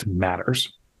effect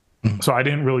matters. So I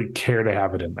didn't really care to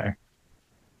have it in there.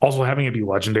 Also, having it be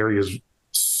legendary is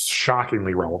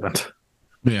shockingly relevant.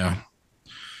 Yeah.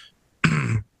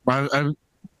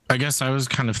 I guess I was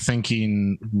kind of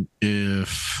thinking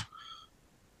if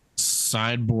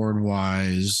sideboard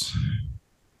wise,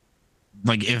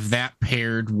 like if that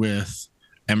paired with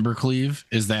Embercleave,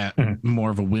 is that more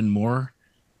of a win more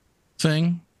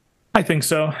thing? I think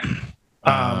so.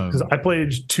 Because I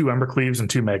played 2 Embercleaves and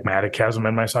 2 Magmatic Chasm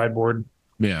in my sideboard.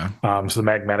 Yeah. So the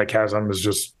Magmatic Chasm is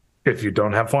just, if you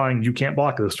don't have flying, you can't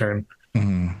block this turn.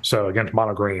 So against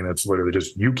mono green, it's literally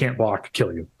just you can't block,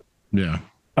 kill you. Yeah.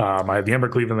 I have the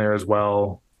Embercleave in there as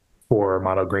well for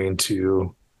mono green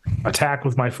to attack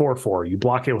with my 4/4. You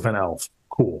block it with an elf.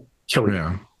 Cool. Kill you.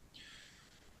 Yeah.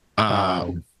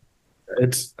 I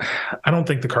don't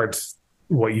think the card's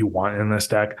what you want in this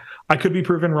deck. I could be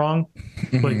proven wrong.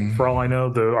 Like for all I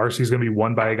know, the RC is going to be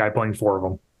won by a guy playing 4 of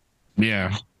them.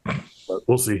 Yeah. But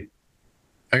we'll see.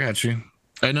 I got you.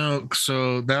 I know.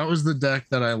 So that was the deck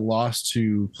that I lost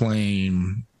to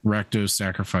playing Recto's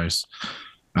Sacrifice.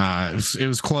 It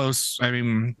was close. I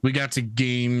mean, we got to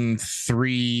game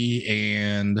 3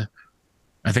 and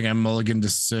I think I mulliganed to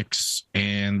 6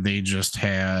 and they just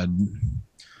had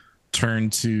turn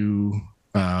 2,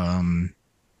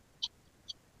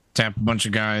 tap a bunch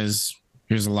of guys.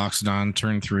 Here's a Loxodon.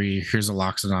 Turn 3. Here's a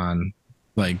Loxodon.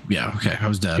 Like, yeah, okay, I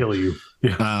was dead. Kill you.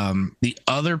 Yeah. The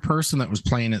other person that was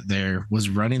playing it there was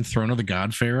running Throne of the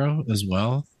God Pharaoh as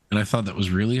well, and I thought that was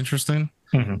really interesting.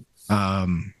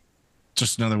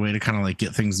 Just another way to kind of like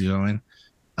get things going.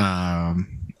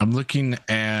 I'm looking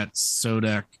at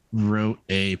Sodek wrote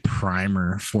a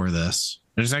primer for this.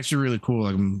 It's actually really cool.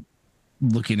 I'm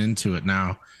looking into it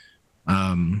now.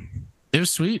 It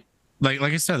was sweet. Like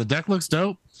I said, the deck looks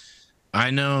dope.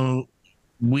 I know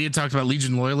we had talked about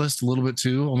Legion Loyalist a little bit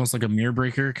too, almost like a mirror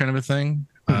breaker kind of a thing.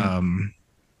 I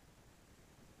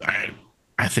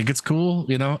think it's cool.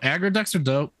 You know, aggro decks are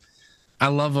dope. I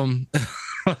love them.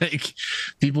 Like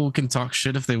people can talk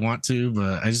shit if they want to,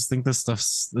 but I just think this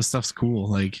stuff's cool.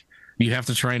 Like you have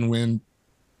to try and win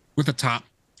with the top,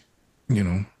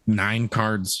 9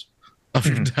 cards of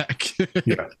your deck.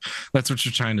 Yeah, that's what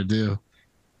you're trying to do.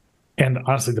 And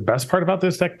honestly, the best part about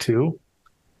this deck too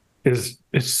is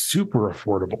it's super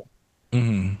affordable.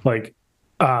 Like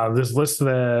this list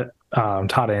that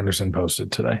Todd Anderson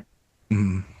posted today.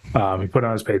 He put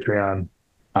on his Patreon.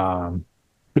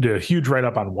 We did a huge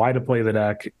write-up on why to play the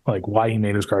deck, like why he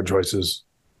made his card choices.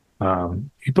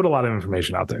 He put a lot of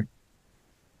information out there.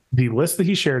 The list that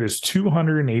he shared is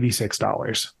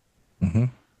 $286.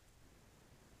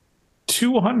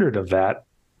 200 of that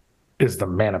is the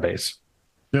mana base.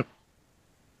 Yep.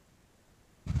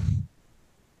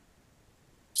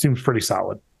 Seems pretty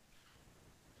solid.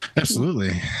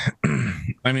 Absolutely.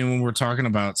 I mean, when we're talking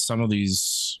about some of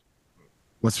these,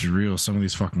 let's be real, some of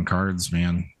these fucking cards,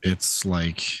 man, it's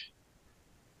like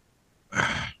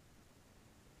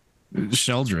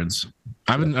Sheldreds.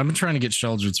 I've been trying to get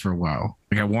Sheldreds for a while.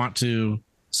 Like I want to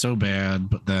so bad,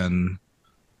 but then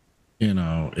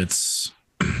it's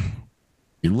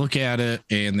you look at it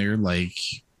and they're like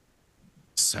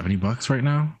 $70 right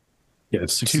now. Yeah,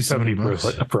 it's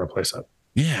 $270 for a playset.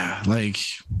 Yeah, like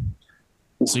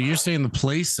so you're saying the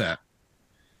playset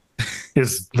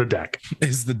is the deck.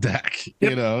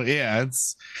 Yep. Yeah,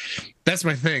 that's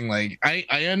my thing. Like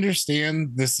I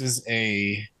understand this is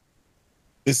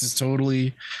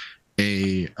totally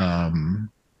a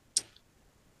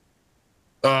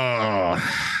I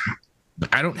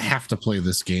don't have to play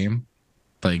this game.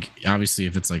 Like obviously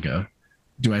if it's like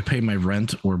do I pay my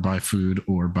rent or buy food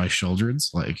or buy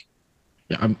Sheldreds? Like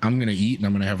yeah, I'm gonna eat and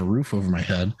I'm gonna have a roof over my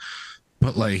head.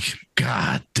 But like,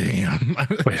 god damn.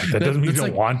 Wait, that doesn't mean you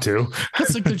don't want to.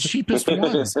 That's like the cheapest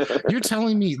ones. You're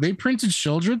telling me they printed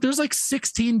Sheldred? There's like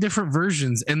 16 different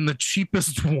versions, and the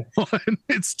cheapest one,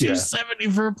 it's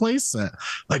 $270 for a playset.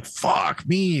 Like, fuck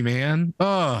me, man.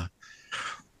 I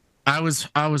was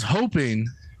hoping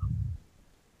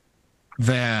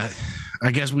that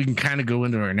I guess we can kind of go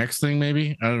into our next thing,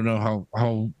 maybe. I don't know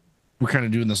how we're kind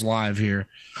of doing this live here.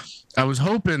 I was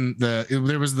hoping that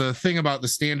there was the thing about the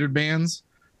standard bands.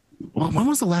 Well, when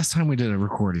was the last time we did a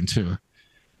recording too?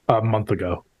 A month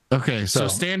ago. Okay, so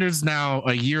standard's now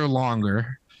a year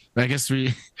longer. I guess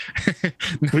we've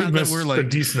missed a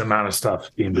decent amount of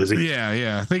stuff being busy.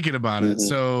 Yeah, thinking about it.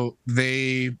 So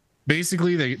they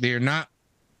basically they're not,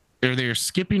 or they're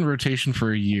skipping rotation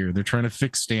for a year. They're trying to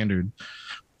fix standard,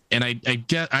 and I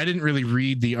didn't really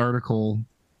read the article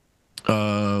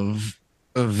of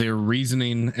their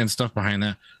reasoning and stuff behind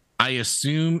that. I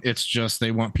assume it's just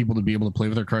they want people to be able to play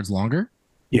with their cards longer.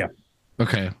 Yeah.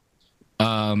 Okay.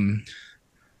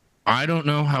 I don't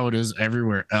know how it is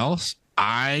everywhere else.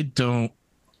 From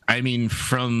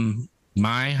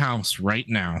my house right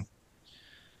now,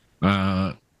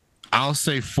 I'll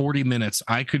say 40 minutes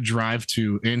I could drive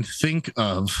to and think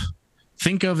of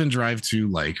and drive to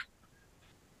like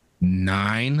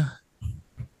 9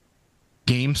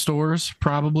 game stores,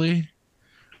 probably.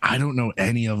 I don't know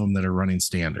any of them that are running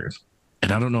standard,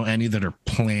 and I don't know any that are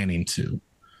planning to.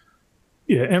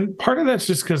 Yeah, and part of that's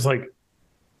just because like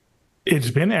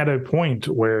it's been at a point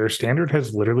where standard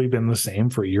has literally been the same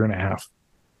for a year and a half.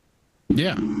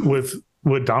 Yeah, with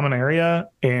Dominaria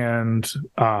and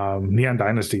Neon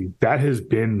Dynasty, that has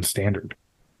been standard.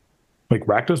 Like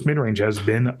Rakdos midrange has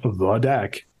been the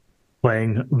deck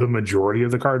playing the majority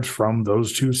of the cards from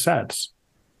those two sets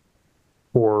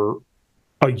for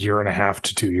a year and a half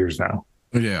to 2 years now.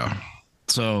 Yeah.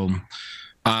 So,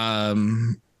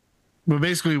 but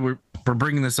basically we're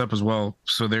bringing this up as well.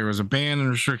 So there was a ban and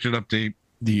restricted update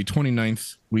the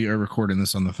 29th. We are recording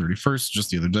this on the 31st, just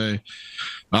the other day.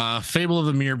 Fable of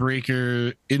the Mirror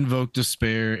Breaker, Invoke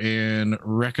Despair, and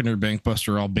Reckoner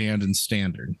Bankbuster all banned in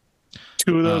standard.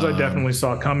 2 of those I definitely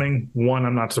saw coming. 1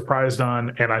 I'm not surprised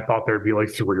on, and I thought there'd be like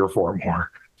 3 or 4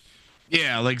 more.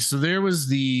 Yeah, like so there was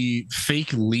the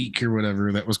fake leak or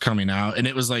whatever that was coming out, and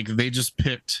it was like they just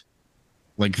picked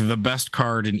like the best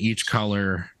card in each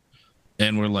color,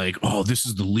 and we're like, oh, this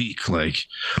is the leak. Like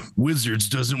Wizards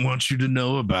doesn't want you to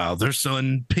know about. They're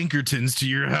selling Pinkertons to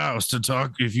your house to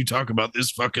talk if you talk about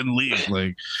this fucking leak.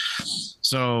 Like,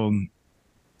 so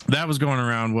that was going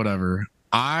around. Whatever.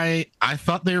 I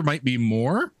thought there might be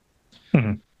more.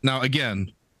 Mm-hmm. Now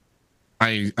again,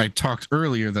 I talked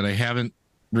earlier that I haven't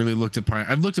really looked at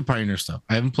Pioneer. I've looked at Pioneer stuff.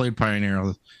 I haven't played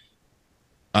Pioneer.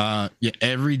 Yeah,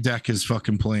 every deck is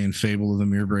fucking playing Fable of the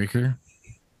Mirror Breaker.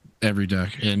 Every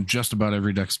deck, and just about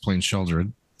every deck's playing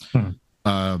Sheldred.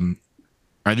 Are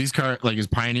these cards like is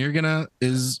Pioneer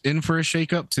is in for a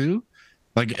shakeup too?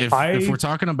 Like if we're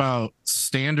talking about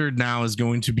standard now is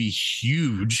going to be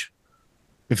huge,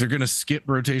 if they're gonna skip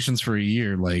rotations for a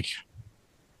year, like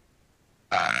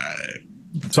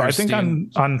so I think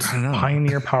on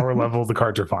Pioneer power level the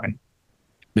cards are fine.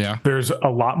 Yeah, there's a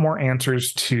lot more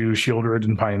answers to Sheoldred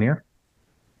and Pioneer,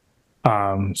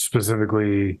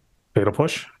 specifically Fatal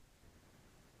Push,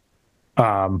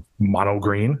 mono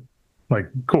green. Like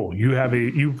cool,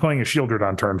 you playing a Sheoldred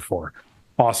on turn 4,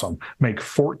 awesome. Make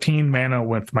 14 mana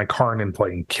with my Karn in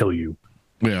play and kill you.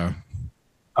 Yeah.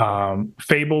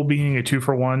 Fable being a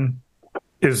 2-for-1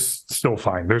 is still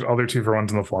fine. There's other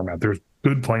 2-for-1s in the format. There's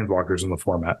good planeswalkers in the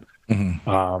format.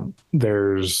 Mm-hmm.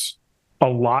 There's a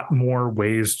lot more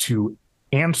ways to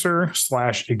answer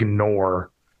 / ignore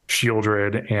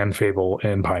Sheoldred and Fable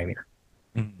and Pioneer.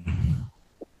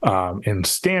 Mm-hmm. In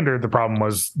standard, the problem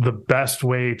was the best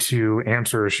way to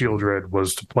answer a Sheoldred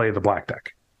was to play the black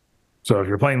deck. So if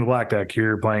you're playing the black deck,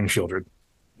 you're playing Sheoldred.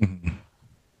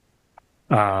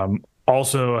 Mm-hmm.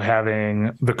 Also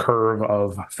having the curve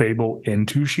of Fable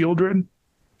into Sheoldred,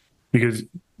 because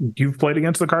you've played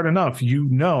against the card enough, you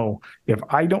know if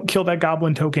I don't kill that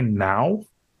goblin token now,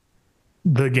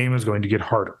 the game is going to get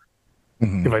harder.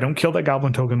 Mm-hmm. If I don't kill that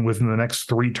goblin token within the next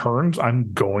 3 turns,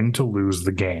 I'm going to lose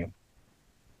the game.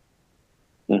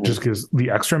 Mm-hmm. Just because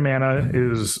the extra mana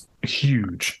is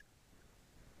huge.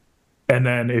 And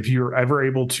then if you're ever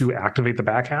able to activate the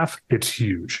back half, it's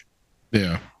huge.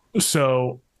 Yeah.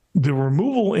 So the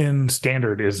removal in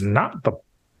standard is not the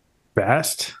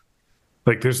best.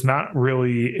 Like there's not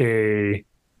really a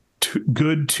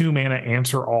good 2 mana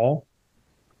answer all.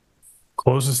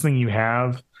 Closest thing you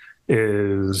have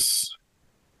is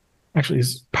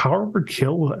Power Word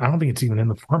Kill. I don't think it's even in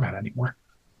the format anymore.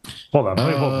 Hold on, let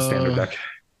me pull up the standard deck.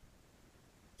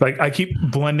 Like I keep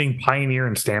blending Pioneer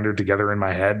and Standard together in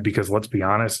my head because let's be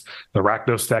honest, the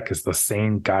Rakdos deck is the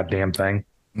same goddamn thing.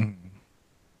 Mm-hmm.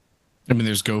 I mean,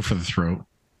 there's Go for the Throat.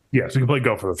 Yeah, so you can play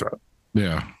Go for the Throat.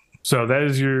 Yeah. So that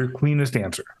is your cleanest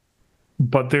answer.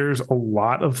 But there's a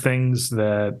lot of things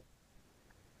that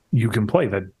you can play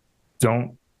that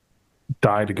don't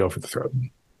die to Go for the Throat.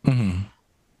 Mm-hmm.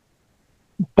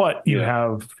 But you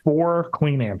have 4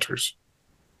 clean answers.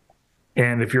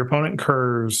 And if your opponent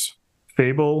curves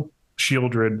Fable,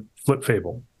 Sheoldred, flip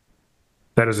Fable,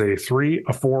 that is a 3,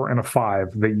 a 4, and a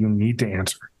 5 that you need to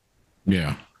answer.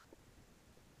 Yeah.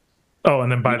 Oh,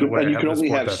 and then by the way, you can only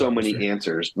have so many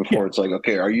answers before it's like,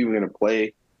 okay, are you going to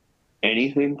play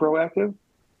anything proactive?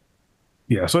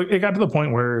 Yeah, so it got to the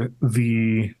point where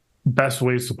the best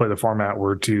ways to play the format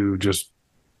were to just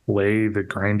play the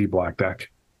grindy black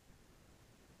deck.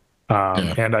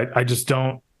 And I just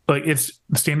don't like the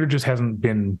standard just hasn't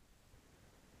been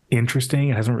interesting.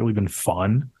 It hasn't really been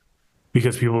fun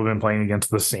because people have been playing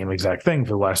against the same exact thing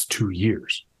for the last 2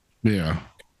 years. Yeah.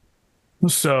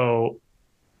 So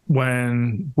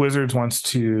when Wizards wants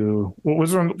to do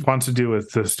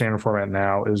with the standard format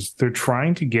now is they're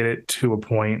trying to get it to a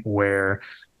point where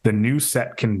the new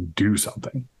set can do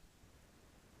something.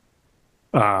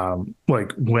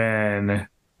 Like when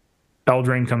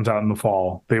Eldraine comes out in the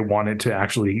fall, they want it to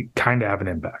actually kind of have an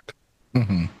impact.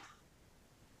 Mm-hmm.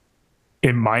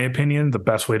 In my opinion, the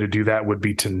best way to do that would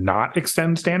be to not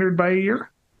extend standard by a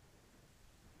year.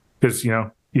 Because,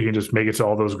 you can just make it so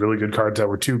all those really good cards that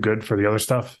were too good for the other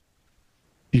stuff,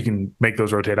 you can make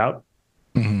those rotate out.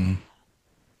 Mm-hmm.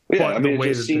 Yeah, it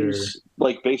just seems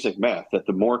like basic math that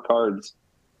the more cards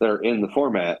that are in the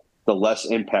format, the less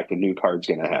impact a new card's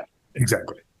going to have.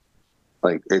 Exactly.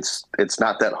 Like it's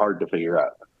not that hard to figure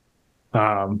out.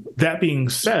 That being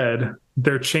said,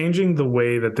 they're changing the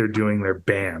way that they're doing their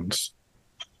bans.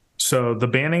 So the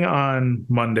banning on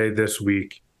Monday this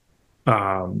week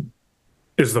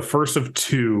is the first of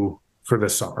two for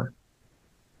this summer.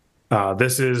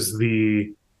 This is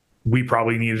the we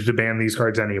probably needed to ban these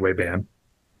cards anyway ban.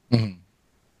 Mm-hmm.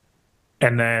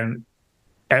 And then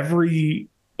every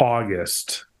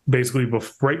August, basically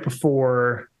right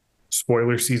before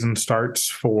spoiler season starts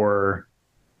for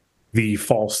the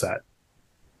fall set,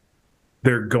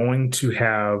 they're going to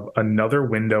have another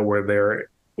window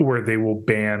where they will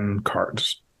ban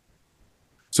cards.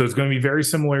 So it's going to be very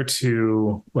similar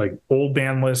to like old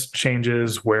ban list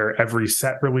changes where every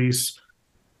set release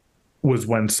was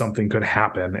when something could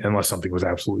happen unless something was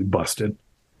absolutely busted.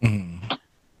 Mm-hmm.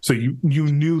 So you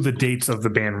knew the dates of the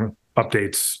ban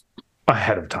updates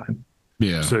ahead of time.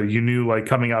 Yeah. So you knew like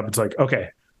coming up, it's like, okay,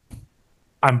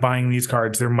 I'm buying these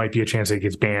cards. There might be a chance it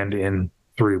gets banned in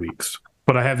 3 weeks,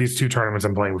 but I have these 2 tournaments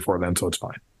I'm playing before then, so it's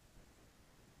fine.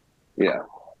 Yeah.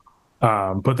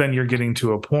 But then you're getting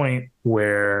to a point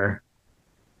where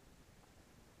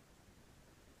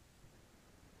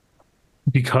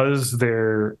because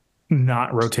they're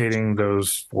not rotating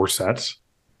those 4 sets,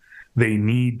 they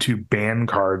need to ban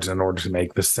cards in order to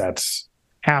make the sets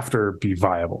after be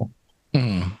viable.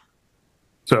 Mm-hmm.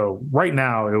 So right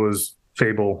now it was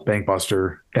Fable,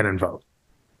 Bankbuster, and Invoke.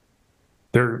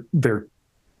 They're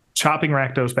chopping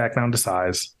Rakdos back down to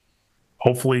size.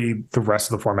 Hopefully the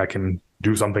rest of the format can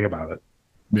do something about it.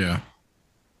 Yeah.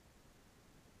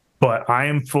 But I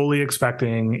am fully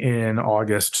expecting in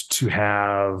August to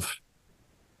have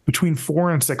between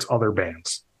 4 and 6 other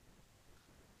bans.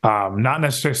 Not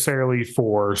necessarily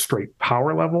for straight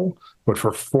power level, but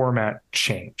for format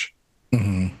change.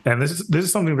 Mm-hmm. And this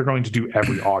is something they're going to do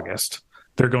every August.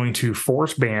 They're going to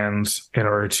force bans in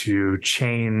order to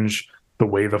change the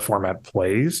way the format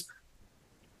plays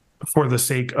for the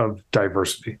sake of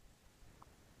diversity.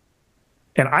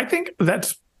 And I think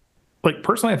that's, like,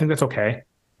 personally, I think that's okay.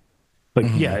 Like,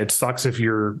 Mm-hmm. yeah, it sucks if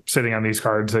you're sitting on these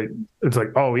cards that it's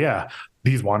like, oh, yeah,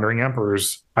 these Wandering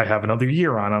Emperors, I have another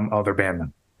year on them. Oh, they're banned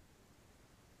them.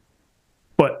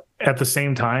 But at the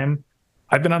same time,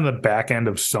 I've been on the back end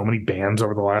of so many bans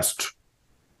over the last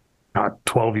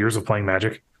 12 years of playing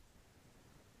Magic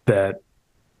that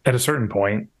at a certain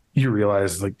point, you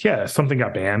realize, like, yeah, something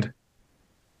got banned,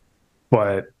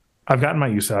 but I've gotten my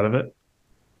use out of it.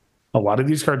 A lot of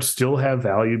these cards still have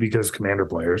value because Commander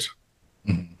players.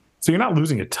 Mm-hmm. So you're not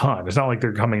losing a ton. It's not like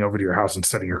they're coming over to your house and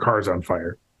setting your cards on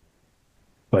fire.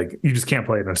 Like, you just can't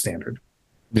play it in Standard.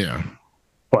 Yeah.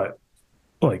 But,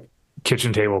 like,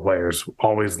 kitchen table players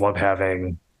always love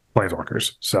having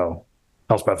Planeswalkers. So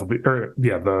Elspeth will be,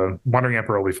 the Wandering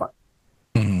Emperor will be fine.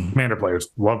 Mm-hmm. Commander players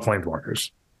love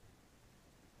Planeswalkers.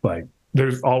 Like,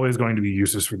 there's always going to be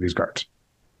uses for these cards.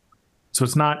 So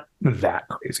it's not that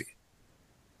crazy.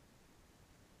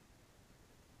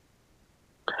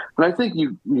 And I think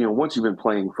you once you've been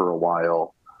playing for a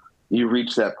while, you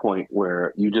reach that point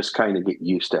where you just kind of get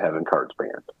used to having cards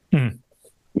banned. Mm.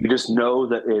 You just know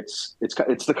that it's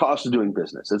the cost of doing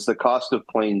business. It's the cost of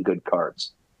playing good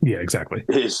cards. Yeah, exactly.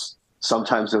 Is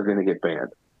sometimes they're going to get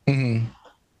banned. Mm-hmm.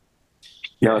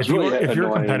 Yeah, if you're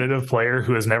a competitive player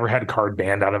who has never had a card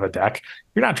banned out of a deck,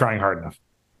 you're not trying hard enough.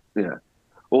 Yeah.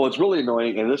 Well, it's really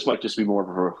annoying, and this might just be more of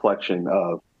a reflection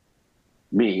of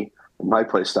me and my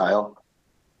play style.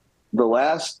 The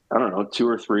last, 2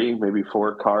 or 3, maybe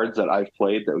 4 cards that I've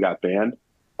played that got banned,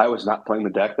 I was not playing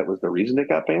the deck that was the reason it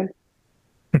got banned.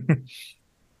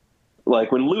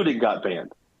 Like when Looting got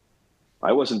banned,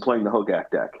 I wasn't playing the Hogak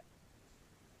deck.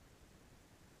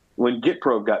 When Git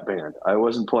Probe got banned, I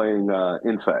wasn't playing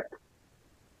Infect.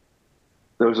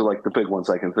 Those are like the big ones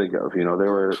I can think of.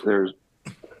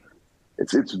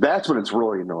 That's when it's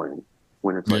really annoying,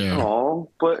 when it's like,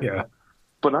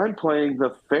 but I'm playing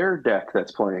the fair deck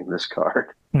that's playing this card.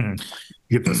 You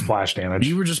get the splash damage.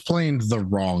 You were just playing the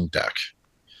wrong deck.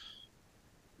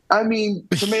 I mean,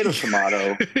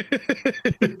 tomato.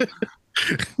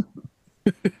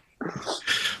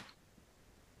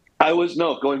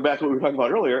 Going back to what we were talking about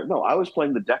earlier, no, I was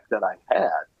playing the deck that I had.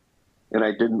 and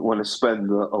I didn't want to spend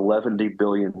the $11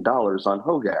 billion on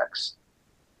Hogax.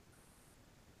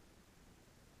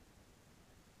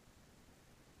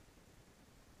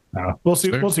 No, we'll see.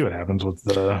 We'll see what happens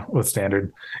with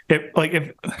standard.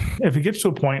 If it gets to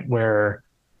a point where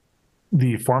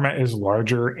the format is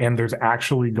larger and there's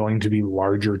actually going to be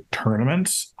larger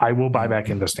tournaments, I will buy back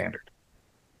into standard.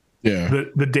 Yeah.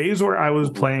 The days where I was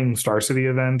playing Star City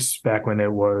events back when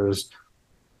it was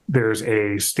there's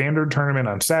a standard tournament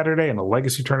on Saturday and a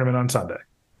legacy tournament on Sunday.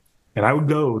 And I would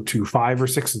go to 5 or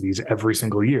 6 of these every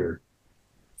single year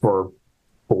for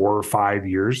 4 or 5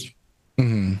 years.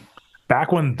 Mm-hmm.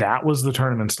 Back when that was the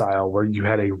tournament style where you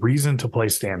had a reason to play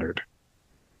standard.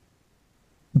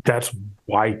 That's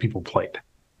why people played.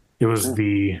 It was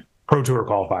the Pro Tour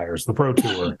qualifiers, the Pro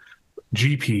Tour,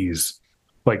 GPs.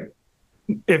 Like,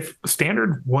 if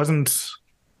standard wasn't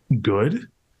good,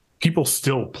 people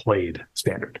still played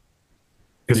standard.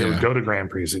 Because they would go to Grand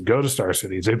Prix, they'd go to Star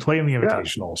Cities, they'd play in the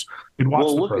invitationals. You'd watch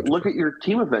well, the Pro Tour. look at your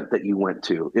team event that you went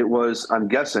to. It was, I'm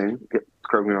guessing,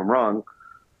 correct me if I'm wrong,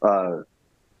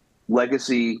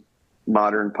 Legacy,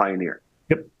 Modern, Pioneer.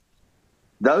 Yep.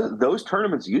 Those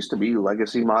tournaments used to be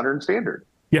Legacy, Modern, Standard.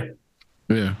 Yeah.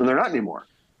 Yeah. And they're not anymore.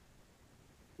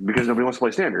 Because nobody wants to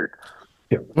play Standard.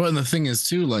 Yeah. Well, and the thing is,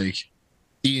 too, like,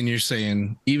 Ian, you're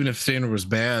saying, even if Standard was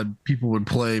bad, people would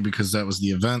play because that was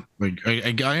the event. Like,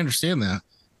 I understand that.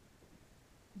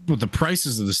 But the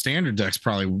prices of the Standard decks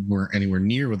probably weren't anywhere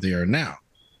near what they are now.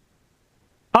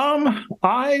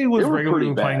 I was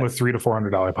regularly playing with $300 to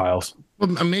 $400 piles. Well,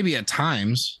 maybe at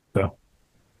times,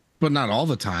 but not all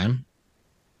the time.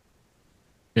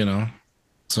 You know,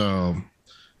 so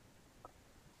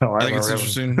I think it's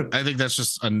interesting. I think that's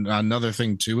just another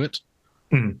thing to it.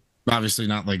 Mm. Obviously,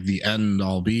 not like the end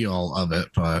all be all of it,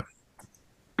 but.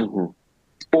 Mm-hmm.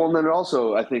 Well, and then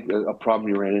also, I think a problem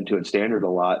you ran into in Standard a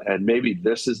lot, and maybe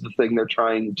this is the thing they're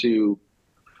trying to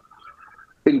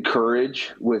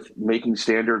encourage with making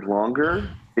Standard longer,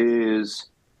 is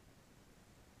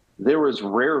there was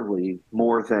rarely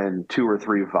more than 2 or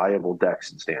 3 viable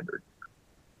decks in Standard.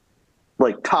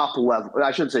 Like top level,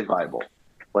 I shouldn't say viable,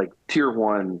 like tier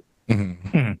 1,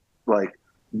 like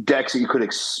decks that you could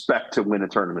expect to win a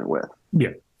tournament with.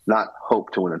 Yeah. Not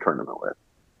hope to win a tournament with.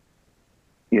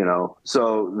 You know,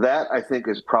 so that I think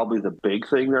is probably the big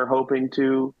thing they're hoping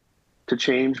to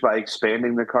change by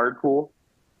expanding the card pool.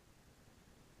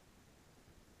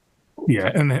 Yeah,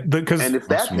 and if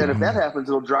that happens,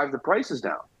 it'll drive the prices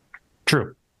down.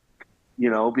 True. You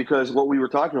know, because what we were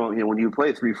talking about, you know, when you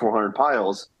play 300-400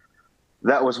 piles,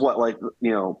 that was what, like,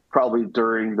 you know, probably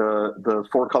during the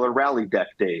 4-color rally deck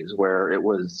days where it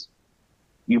was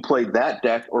you played that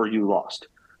deck or you lost.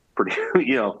 Pretty,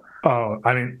 you know. Oh,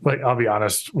 I mean, like, I'll be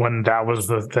honest, when that was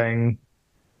the thing,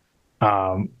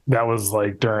 that was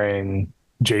like during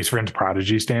Jace Vryn's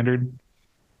Prodigy Standard.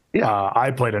 Yeah.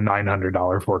 I played a $900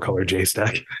 4-color Jace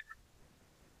deck.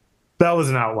 That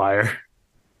was an outlier.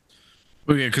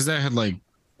 Oh, yeah, because that had like,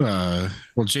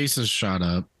 Jace has shot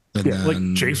up. And then, like,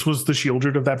 Jace was the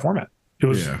Shieldred of that format. It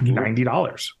was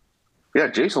 $90. Yeah,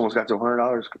 Jace almost got to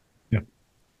 $100. Yeah.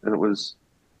 And it was,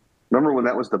 remember when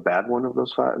that was the bad one of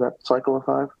those 5, that cycle of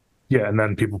 5? Yeah, and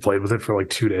then people played with it for like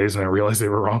 2 days and I realized they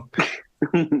were wrong.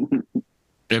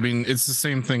 I mean, it's the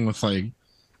same thing with like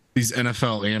these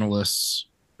NFL analysts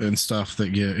and stuff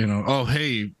that get, you know, oh,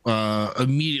 hey,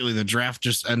 immediately the draft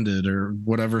just ended or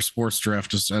whatever sports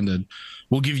draft just ended.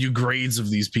 We'll give you grades of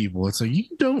these people. It's like, you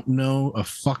don't know a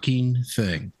fucking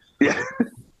thing. Yeah.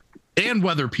 And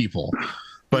weather people.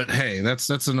 But hey, that's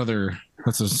a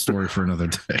story for another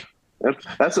day.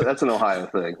 That's an Ohio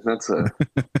thing.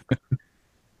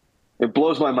 It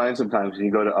blows my mind sometimes when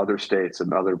you go to other states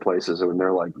and other places and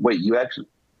they're like, wait, your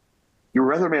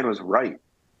weatherman was right.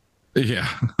 Yeah.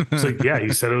 It's like, yeah,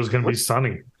 he said it was going to be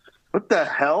sunny. What the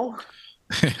hell?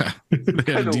 Yeah. What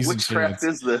kind of witchcraft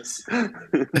is this?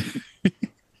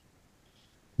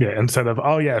 Yeah, instead of,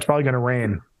 oh, yeah, it's probably going to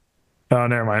rain. Oh,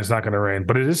 never mind, it's not going to rain.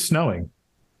 But it is snowing.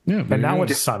 Yeah. And now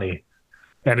it's sunny.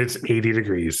 And it's 80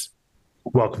 degrees.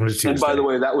 Welcome to Tuesday. And by the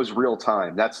way, that was real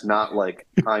time. That's not like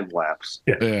time lapse.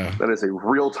 Yeah. That is a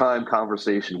real time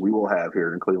conversation we will have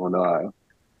here in Cleveland, Ohio.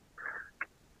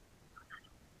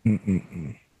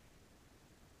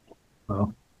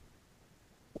 Well,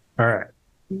 all right.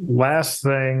 Last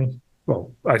thing.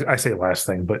 Well, I say last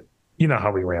thing, but you know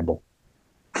how we ramble.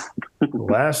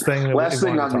 Last thing. Last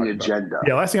thing on the agenda.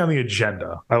 Yeah, last thing on the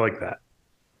agenda. I like that.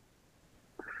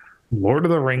 Lord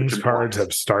of the Rings cards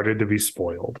have started to be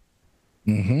spoiled.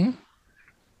 Mm-hmm.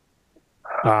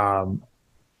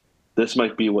 This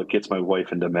might be what gets my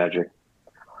wife into Magic.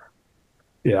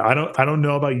 Yeah, I don't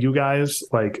know about you guys.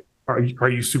 Like, are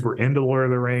you super into Lord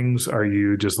of the Rings? Are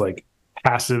you just like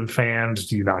passive fans?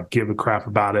 Do you not give a crap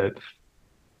about it?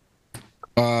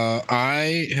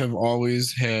 I have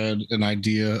always had an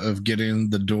idea of getting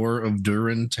the Door of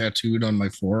Durin tattooed on my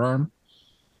forearm.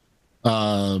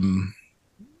 So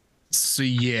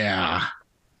yeah,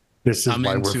 This is I'm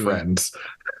why we're into it. friends.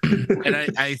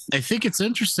 And I think it's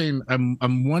interesting.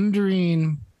 I'm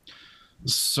wondering.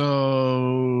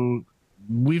 So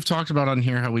we've talked about on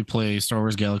here how we play Star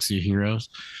Wars Galaxy of Heroes.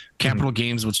 Capital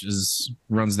Games, which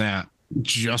runs that,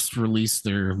 just released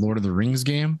their Lord of the Rings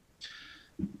game.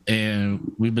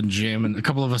 And we've been jamming, a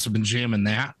couple of us have been jamming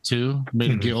that too,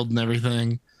 made a guild and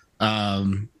everything.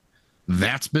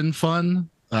 That's been fun.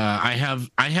 I have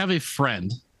a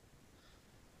friend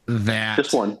that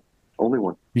Just one, only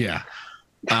one. Yeah.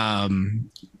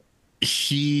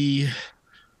 He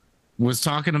was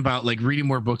talking about like reading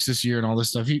more books this year and all this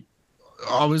stuff. He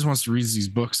always wants to read these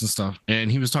books and stuff.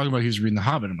 And he was talking about he was reading The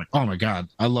Hobbit. I'm like, oh my God,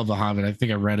 I love The Hobbit. I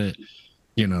think I read it,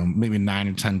 maybe 9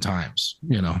 or 10 times,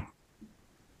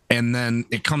 And then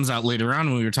it comes out later on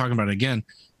when we were talking about it again.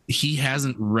 He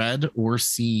hasn't read or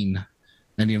seen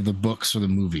any of the books or the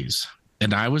movies.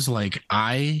 And I was like,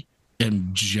 I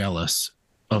am jealous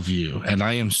of you. And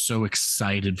I am so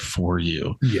excited for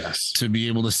you. Yes. To be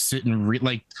able to sit and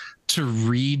read, to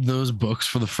read those books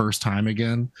for the first time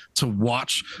again, to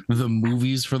watch the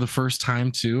movies for the first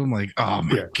time too. I'm like, oh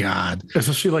my God.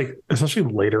 Especially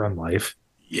later in life.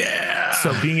 Yeah.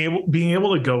 So being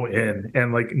able to go in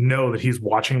and know that he's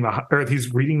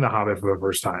he's reading The Hobbit for the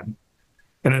first time,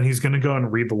 and then he's going to go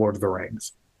and read The Lord of the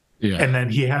Rings. Yeah. And then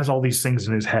he has all these things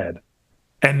in his head,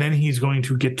 and then he's going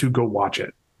to get to go watch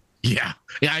it. Yeah.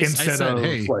 Yeah. I said,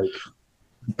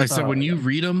 when you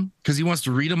read them, because he wants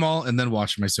to read them all and then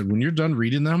watch them. I said, when you're done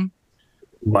reading them,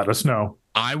 let us know.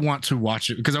 I want to watch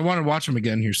it because I want to watch them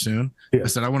again here soon. Yeah. I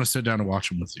said, I want to sit down and watch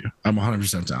them with you. I'm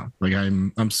 100% down.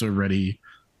 I'm so ready.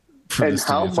 And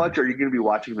how much are you going to be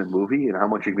watching the movie, and how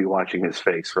much are you going to be watching his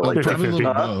face for probably a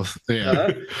little both?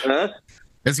 Yeah.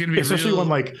 It's going to be especially when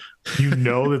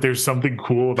that there's something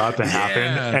cool about to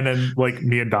happen, and then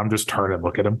me and Dom just turn and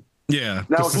look at him. Yeah.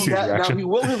 Now he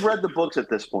will have read the books at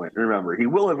this point. Remember, he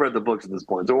will have read the books at this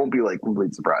point, so it won't be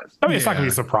complete surprise. I mean, it's not going to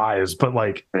be a surprise, but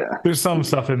there's some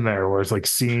stuff in there where it's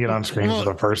seeing it on screen for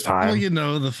the first time.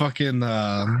 Well, the fucking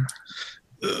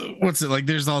what's it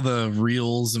there's all the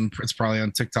reels, and it's probably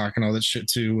on TikTok and all that shit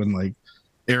too, and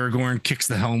Aragorn kicks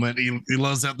the helmet, he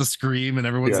loves out the scream, and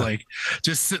everyone's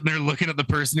just sitting there looking at the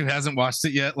person who hasn't watched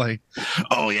it yet,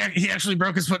 oh yeah, he actually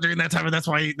broke his foot during that time, and that's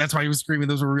why he was screaming.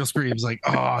 Those were real screams.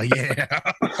 Oh yeah.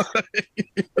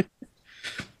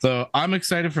 So I'm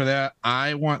excited for that.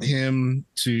 I want him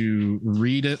to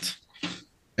read it,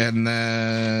 and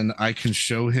then I can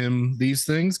show him these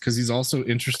things because he's also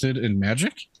interested in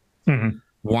Magic.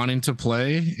 Wanting to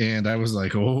play, and I was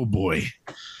like, oh boy,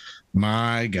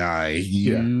 my guy,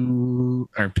 you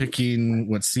are picking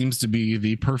what seems to be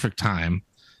the perfect time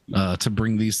to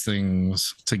bring these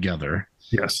things together.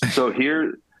 Yes. So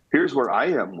here's where I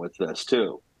am with this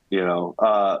too. So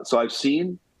I've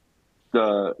seen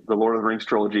the Lord of the Rings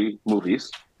trilogy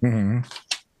movies. Mm-hmm.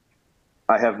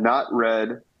 I have not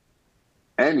read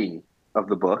any of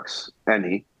the books.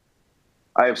 I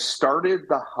have started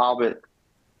The Hobbit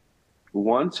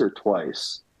once or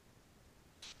twice,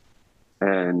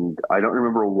 and I don't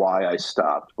remember why I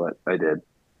stopped, but I did.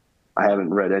 I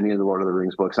haven't read any of the Lord of the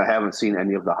Rings books. I haven't seen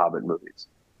any of the Hobbit movies.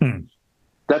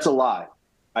 That's a lie.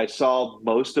 I saw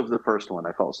most of the first one.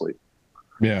 I fell asleep.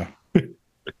 Yeah. And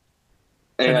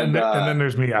then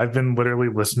there's me. I've been literally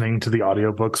listening to the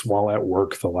audiobooks while at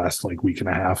work the last week and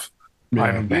a half. Yeah.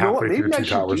 I'm halfway through 2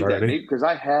 towers already. Because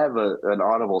I have an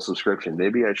Audible subscription.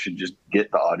 Maybe I should just get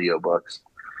the audiobooks.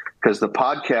 Because the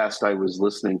podcast I was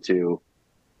listening to,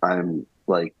 I'm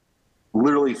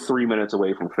literally 3 minutes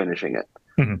away from finishing it.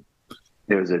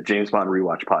 It was a James Bond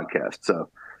rewatch podcast. So,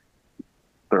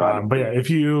 but yeah,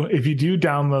 if you do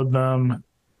download them,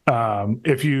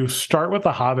 if you start with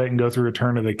The Hobbit and go through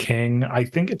Return of the King, I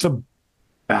think it's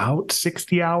about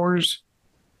 60 hours.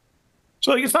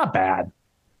 So it's not bad.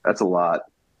 That's a lot.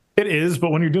 It is, but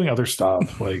when you're doing other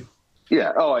stuff,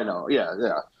 yeah. Oh, I know. Yeah.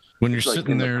 When you're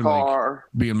sitting there in the car,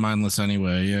 being mindless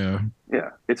anyway, yeah.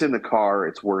 It's in the car,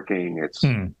 it's working, it's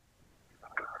on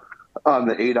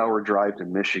the 8-hour drive to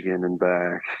Michigan and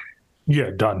back. Yeah,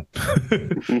 done.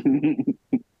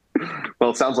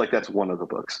 Well, it sounds like that's one of the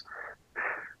books.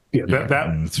 Yeah,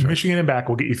 that's Michigan and back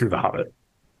will get you through The Hobbit.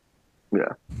 Yeah.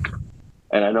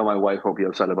 And I know my wife won't be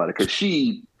upset about it because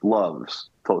she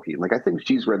loves Tolkien. I think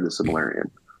she's read the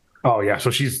Silmarillion. Oh, yeah, so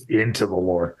she's into the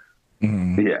lore.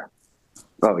 Yeah.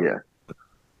 Oh, yeah.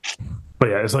 But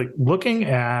yeah, it's like looking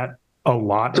at a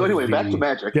lot. So anyway, back to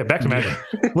Magic. Yeah, back to Magic.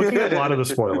 Looking at a lot of the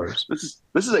spoilers. This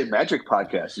is a Magic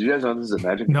podcast. Did you guys know this is a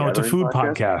Magic? No, it's a food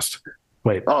podcast.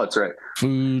 Wait. Oh, that's right.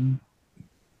 Food.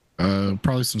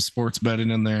 Probably some sports betting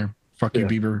in there. Fuck you,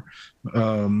 Bieber.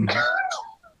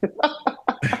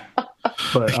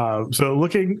 But so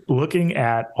looking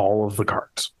at all of the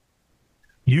cards,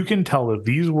 you can tell that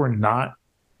these were not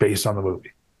based on the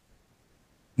movie.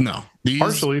 No,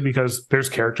 partially because there's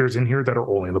characters in here that are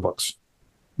only in the books.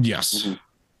 Yes,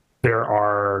 there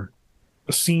are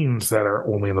scenes that are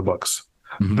only in the books.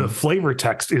 The flavor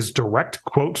text is direct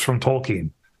quotes from Tolkien.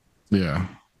 Yeah,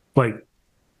 like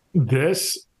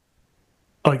this.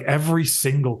 Like every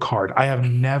single card, I have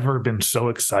never been so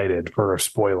excited for a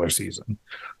spoiler season.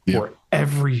 Where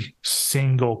every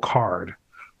single card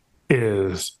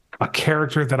is a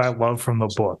character that I love from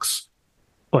the books,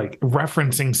 like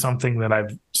referencing something that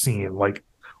I've seen, like,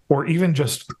 or even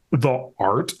just the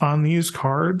art on these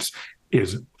cards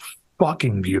is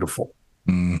fucking beautiful.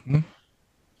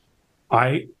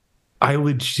 I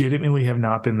legitimately have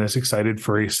not been this excited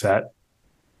for a set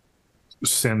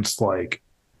since like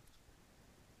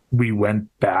we went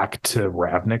back to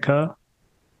Ravnica,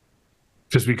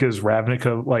 just because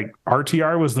Ravnica, like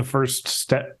RTR was the first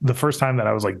time that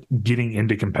I was like getting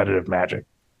into competitive Magic.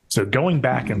 So going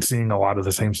back and seeing a lot of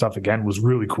the same stuff again was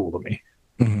really cool to me.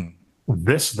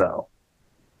 This though,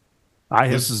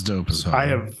 this is dope as hell. I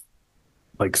have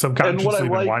like subconsciously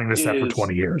been wanting this set for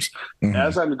 20 years.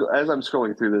 As I'm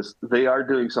scrolling through this, they are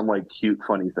doing some like cute,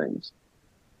 funny things.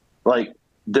 Like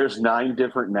there's 9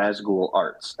 different Nazgul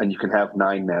arts, and you can have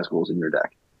 9 Nazguls in your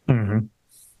deck.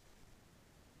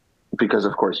 Because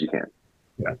of course you can.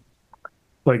 Yeah.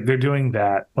 Like they're doing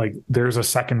that. Like there's a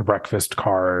second breakfast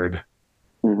card.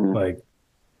 Like,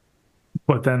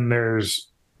 but then there's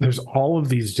all of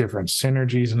these different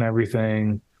synergies and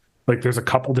everything. Like there's a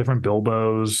couple different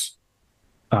Bilbos.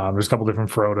 There's a couple different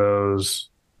Frodos.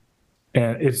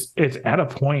 And it's at a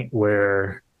point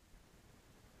where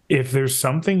if there's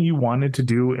something you wanted to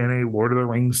do in a Lord of the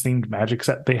Rings themed Magic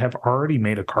set, they have already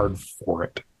made a card for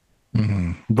it.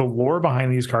 The lore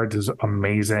behind these cards is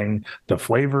amazing. The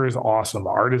flavor is awesome. The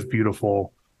art is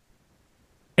beautiful.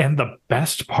 And the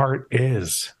best part,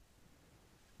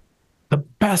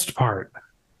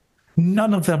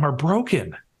 none of them are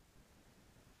broken.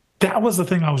 That was the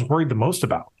thing I was worried the most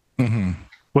about.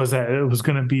 Was that it was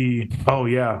going to be, oh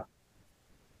yeah,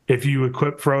 if you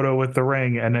equip Frodo with the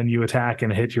ring and then you attack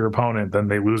and hit your opponent, then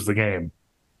they lose the game.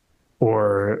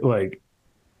 Or like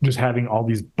just having all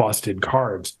these busted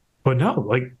cards. But no,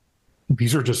 like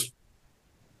these are just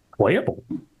playable.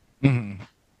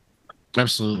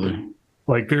 Absolutely.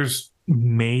 Like there's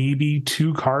maybe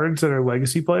 2 cards that are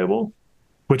legacy playable,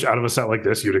 which out of a set like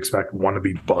this, you'd expect one to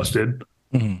be busted.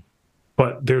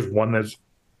 But there's one that's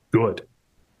good.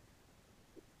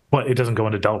 But it doesn't go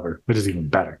into Delver, which is even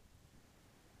better.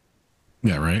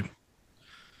 Yeah, right.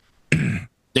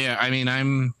 Yeah, I mean,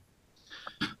 I'm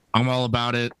all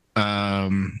about it.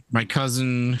 My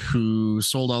cousin who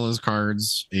sold all his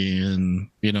cards and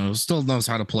still knows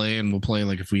how to play and will play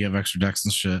like if we have extra decks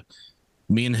and shit.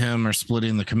 Me and him are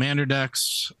splitting the commander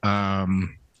decks. The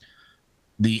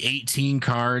 18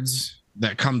 cards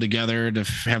that come together to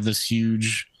have this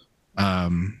huge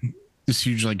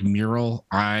like mural.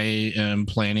 I am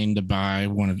planning to buy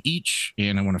one of each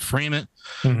and I want to frame it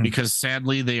because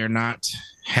sadly they are not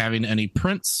having any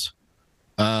prints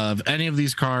of any of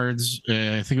these cards.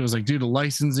 I think it was like due to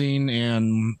licensing,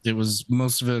 and it was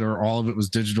most of it or all of it was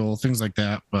digital, things like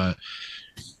that. But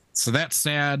so that's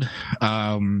sad.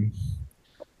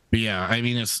 But yeah, I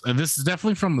mean, this is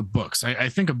definitely from the books. I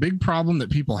think a big problem that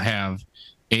people have,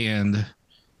 and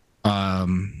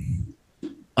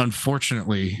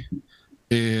unfortunately,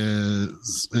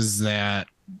 is that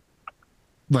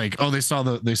like, oh, they saw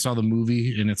the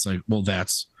movie and it's like, well,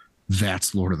 that's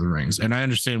Lord of the Rings. And I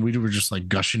understand we were just like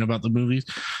gushing about the movies.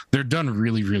 They're done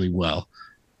really, really well,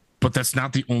 but that's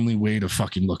not the only way to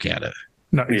fucking look at it.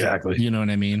 No, exactly. You know what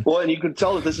I mean? Well, and you can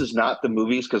tell that this is not the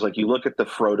movies because, like, you look at the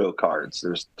Frodo cards.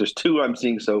 There's 2 I'm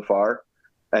seeing so far,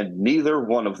 and neither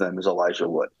one of them is Elijah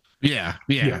Wood. Yeah,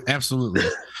 absolutely.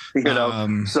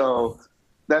 So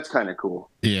that's kind of cool.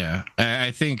 Yeah,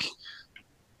 I think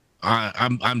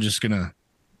I'm just gonna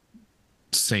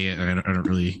say it. I don't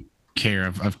really care.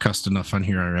 I've cussed enough on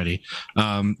here already.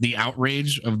 The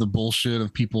outrage of the bullshit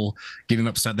of people getting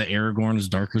upset that Aragorn is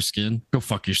darker skin. Go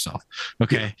fuck yourself.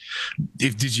 Okay.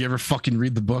 Did you ever fucking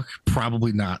read the book?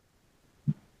 Probably not.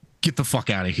 Get the fuck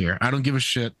out of here. I don't give a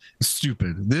shit. It's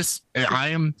stupid. I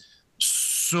am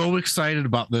so excited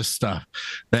about this stuff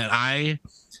that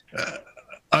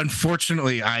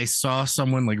unfortunately, I saw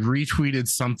someone like retweeted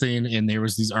something, and there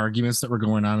was these arguments that were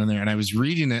going on in there, and I was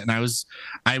reading it, and I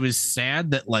was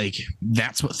sad that like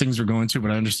that's what things were going to,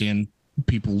 but I understand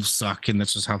people suck, and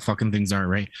that's just how fucking things are,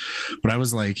 right? But I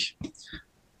was like,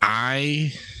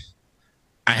 I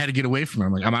had to get away from it.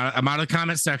 I'm like, I'm out of the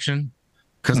comment section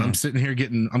because I'm sitting here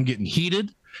I'm getting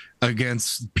heated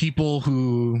against people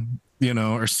who, you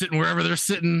know, are sitting wherever they're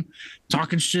sitting,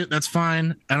 talking shit. That's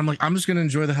fine. And I'm like, I'm just going to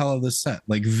enjoy the hell of this set.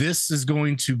 Like, this is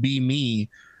going to be me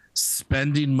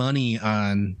spending money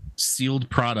on sealed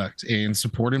product and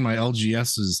supporting my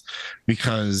LGSs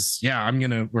because, yeah,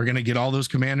 we're going to get all those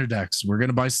commander decks. We're going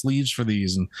to buy sleeves for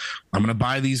these, and I'm going to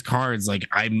buy these cards. Like,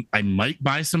 I might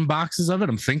buy some boxes of it.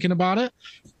 I'm thinking about it.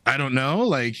 I don't know.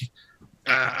 Like,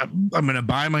 I'm going to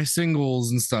buy my singles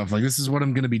and stuff. Like, this is what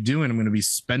I'm going to be doing. I'm going to be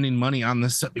spending money on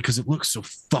this set because it looks so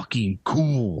fucking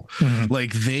cool. Mm-hmm.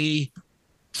 Like, they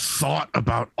thought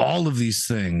about all of these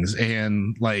things,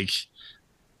 and like,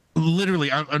 literally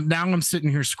now I'm sitting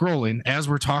here scrolling as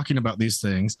we're talking about these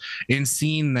things and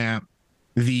seeing that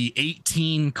the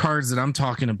 18 cards that I'm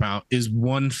talking about is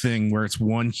one thing where it's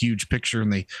one huge picture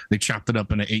and they chopped it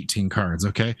up into 18 cards.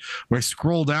 Okay. Where I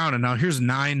scroll down and now here's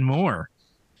 9 more.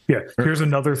 Yeah, here's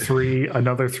another 3,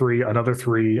 another 3, another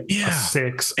 3, yeah. a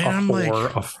 6, and a I'm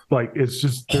 4. Like, it's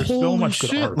just, there's so much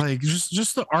good art. Like,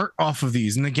 just the art off of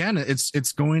these. And again,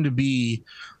 it's going to be,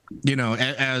 you know,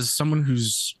 as someone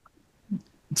who's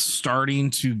starting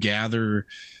to gather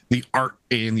the art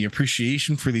and the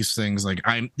appreciation for these things, like,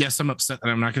 I'm upset that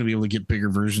I'm not going to be able to get bigger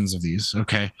versions of these.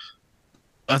 Okay,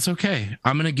 that's okay.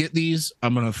 I'm going to get these.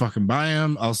 I'm going to fucking buy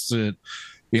them. I'll sit,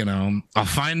 you know, I'll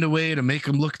find a way to make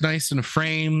them look nice in a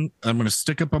frame. I'm going to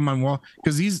stick up on my wall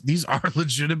because these are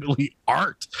legitimately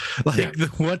art. Like,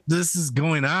 what this is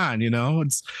going on, you know,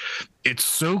 it's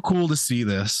so cool to see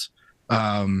this.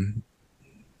 And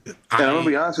I'm gonna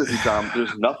be honest with you, Tom.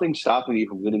 There's nothing stopping you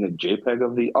from getting a JPEG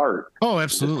of the art. Oh,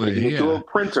 absolutely. Taking it to a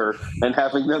printer and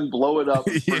having them blow it up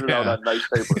and print it out on nice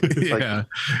paper. Yeah.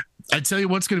 I tell you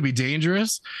what's going to be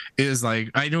dangerous is,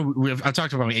 like, I know I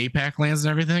talked about my APAC lands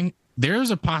and everything. There's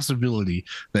a possibility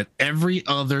that every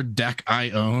other deck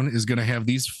I own is going to have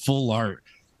these full art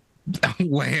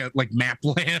land, like map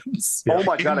lands. Oh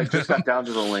my god! I just got down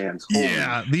to the lands.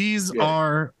 Yeah, these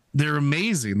they're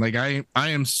amazing. Like, I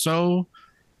am so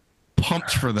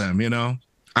pumped for them, you know.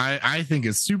 I think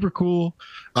it's super cool.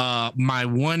 My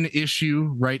one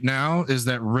issue right now is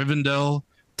that Rivendell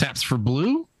taps for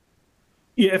blue.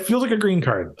 Yeah, it feels like a green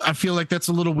card. I feel like that's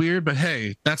a little weird, but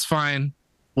hey, that's fine.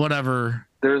 Whatever.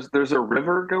 There's a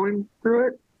river going through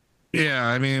it. Yeah,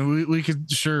 I mean, we could,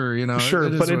 sure, you know,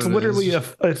 but it's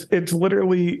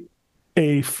literally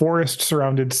a forest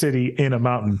surrounded city in a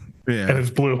mountain. Yeah, and it's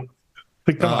blue.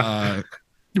 Like, come on.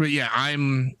 But yeah,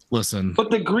 listen. But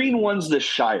the green one's the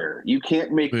Shire. You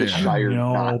can't make the Shire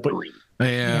not green.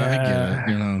 Yeah, I get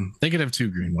it. You know, they could have 2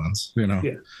 green ones, you know.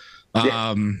 Yeah.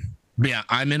 But yeah,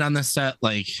 I'm in on this set.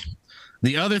 Like,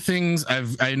 the other things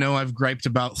I know I've griped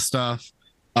about stuff.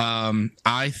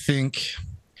 I think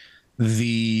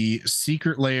the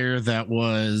secret layer that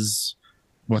was,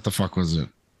 what the fuck was it?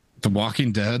 The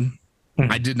Walking Dead.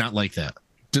 Mm-hmm. I did not like that.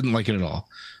 Didn't like it at all.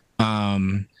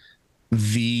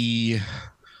 The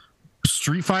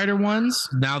Street Fighter ones,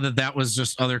 now that was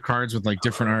just other cards with like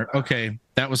different art, okay,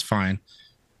 that was fine.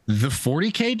 The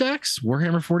 40k decks,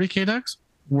 Warhammer 40k decks,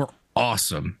 were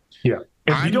awesome. Yeah,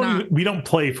 and we don't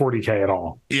play 40k at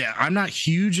all. Yeah, I'm not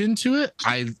huge into it.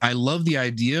 I love the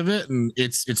idea of it, and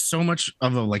it's so much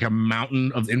of a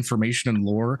mountain of information and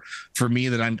lore for me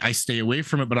that I stay away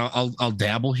from it, but I'll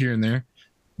dabble here and there.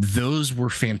 Those were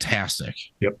fantastic.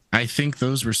 Yep, I think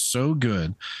those were so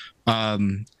good.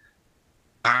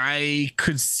 I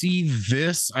could see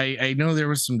this. I know there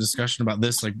was some discussion about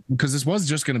this, like, because this was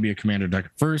just going to be a commander deck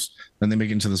at first, then they make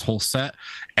it into this whole set,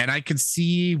 and I could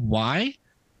see why.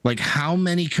 Like, how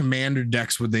many commander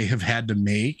decks would they have had to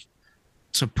make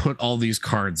to put all these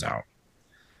cards out?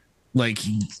 Like,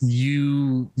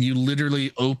 you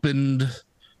literally opened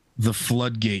the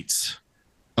floodgates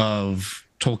of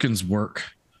Tolkien's work.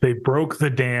 They broke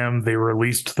the dam. They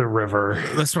released the river.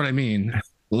 That's what I mean.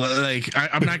 Like,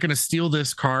 I'm not going to steal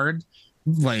this card,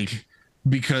 like,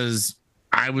 because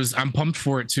I'm pumped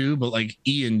for it too. But like,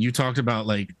 Ian, you talked about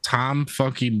like Tom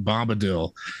fucking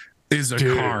Bombadil is a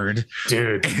card,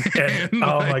 dude. And,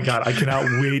 oh like, my god, I cannot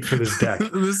wait for this deck.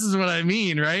 This is what I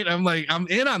mean, right? I'm like, I'm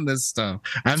in on this stuff.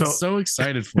 I'm so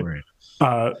excited for it.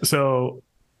 So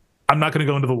I'm not going to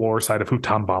go into the lore side of who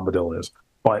Tom Bombadil is,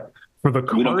 but for the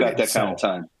card we don't got that kind of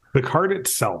time. The card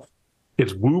itself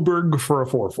is Wooburg for a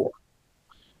 4/4.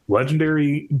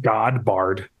 Legendary God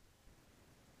Bard.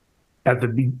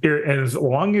 as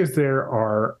long as there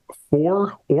are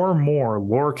 4 or more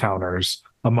lore counters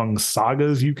among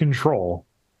sagas you control,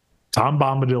 Tom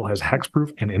Bombadil has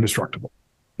hexproof and indestructible.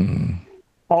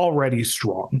 Already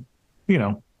strong,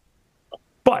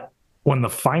 But when the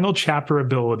final chapter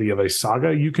ability of a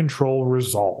saga you control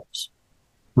resolves,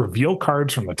 reveal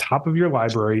cards from the top of your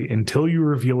library until you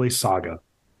reveal a saga.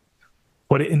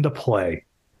 Put it into play.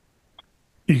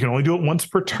 You can only do it once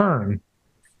per turn.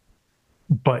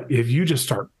 But if you just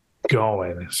start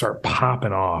going, start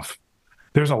popping off,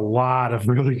 there's a lot of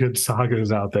really good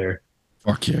sagas out there.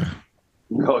 Fuck yeah.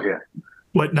 Oh, yeah.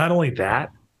 But not only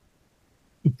that,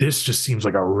 this just seems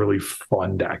like a really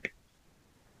fun deck.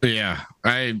 Yeah.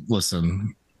 I'm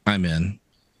in.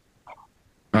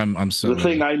 I'm so the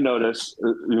thing I noticed,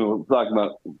 talking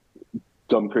about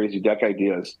dumb, crazy deck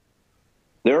ideas,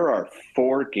 there are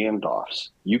 4 Gandalfs.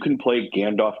 You can play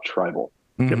Gandalf Tribal.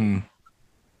 Mm-hmm.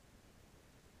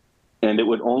 And it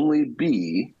would only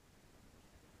be,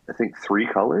 I think, 3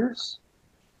 colors.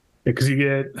 Because you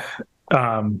get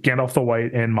Gandalf the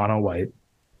White and Mono White.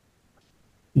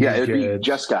 Yeah, it would be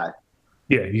Jeskai.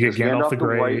 Yeah, you get Gandalf the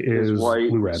Gray White is white.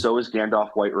 blue-red. So is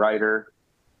Gandalf White Rider.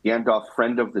 Gandalf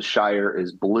Friend of the Shire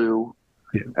is blue.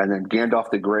 Yeah. And then Gandalf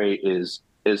the Gray is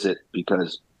it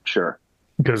because, sure.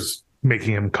 Because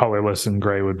making him colorless and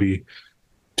gray would be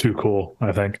too cool,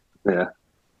 I think. Yeah.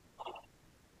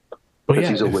 Because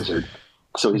he's a wizard.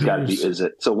 So he's got to be is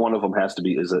it. So one of them has to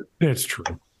be is it. It's true.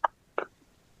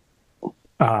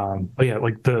 But yeah,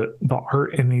 like the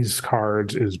art in these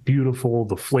cards is beautiful.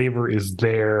 The flavor is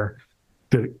there.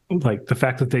 The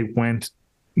fact that they went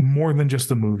more than just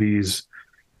the movies.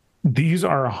 These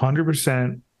are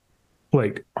 100%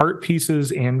 like art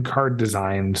pieces and card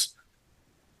designs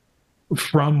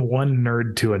from one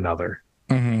nerd to another.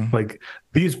 Mm-hmm. Like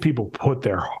these people put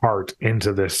their heart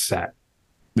into this set.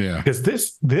 Yeah. Because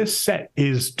this set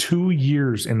is 2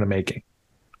 years in the making.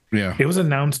 Yeah. It was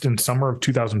announced in summer of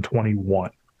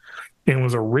 2021 and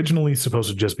was originally supposed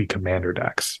to just be commander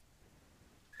decks.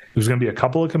 There's going to be a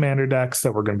couple of commander decks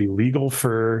that were going to be legal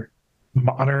for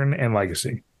modern and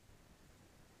legacy.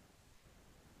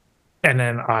 And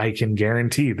then I can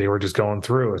guarantee they were just going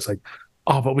through. It's like,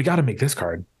 oh, but we got to make this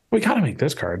card. We got to make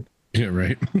this card. Yeah,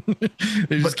 right.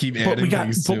 They just keep adding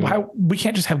things to it. We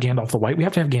can't just have Gandalf the White. We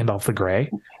have to have Gandalf the Gray.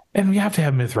 And we have to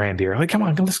have Mithrandir. Like, come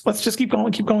on, let's just keep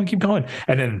going.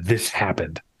 And then this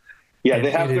happened. Yeah, and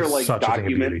they have their like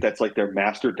document that's like their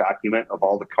master document of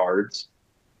all the cards.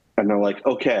 And they're like,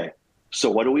 okay, so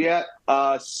what are we at?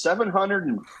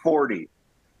 740.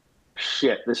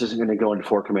 Shit, this isn't going to go into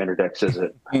 4 commander decks, is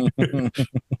it?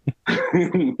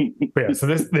 Yeah, so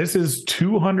this is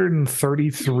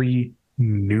 233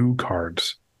 new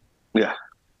cards. Yeah.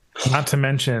 Not to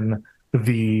mention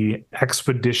the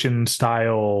expedition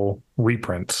style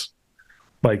reprints.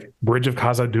 Like Bridge of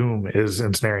Khazad-dûm is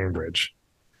Ensnaring Bridge.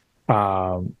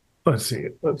 Let's see.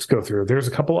 Let's go through. There's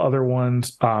a couple other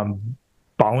ones.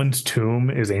 Balin's Tomb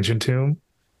is Ancient Tomb.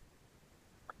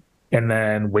 And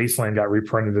then Wasteland got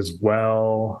reprinted as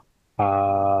well.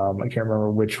 I can't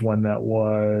remember which one that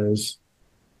was.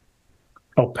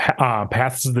 Oh,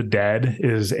 Paths of the Dead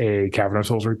is a Cavern of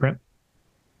Souls reprint.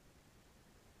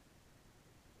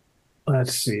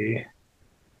 Let's see.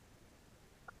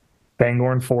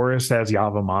 Fangorn Forest has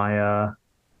Yavimaya.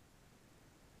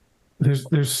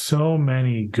 There's so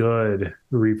many good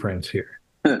reprints here.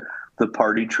 The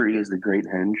Party Tree is the Great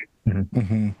Henge. Mm-hmm.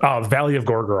 Mm-hmm. Oh, the Valley of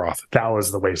Gorgoroth. That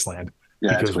was the Wasteland.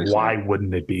 Yeah, because why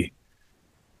wouldn't it be?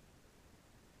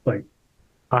 Like,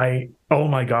 oh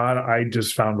my God, I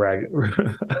just found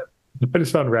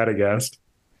Radagast.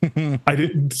 I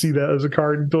didn't see that as a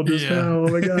card until just now. Oh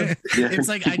my God. It's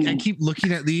like I keep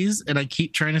looking at these and I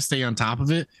keep trying to stay on top of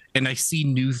it, and I see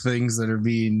new things that are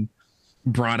being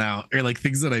brought out, or like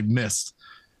things that I missed.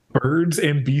 Birds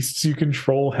and beasts you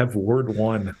control have Ward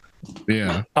 1.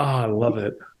 Yeah. I love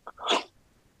it.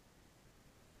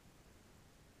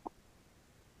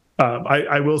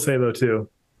 I will say though too.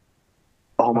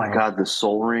 Oh my God, the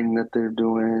Soul Ring that they're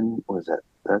doing. What is that?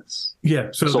 That's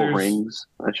so Soul Rings,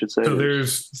 I should say. So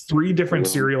there's 3 different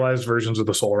serialized versions of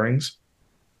the Soul Rings.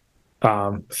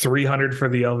 300 for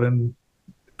the elven,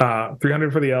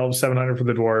 300 for the elves, 700 for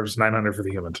the dwarves, 900 for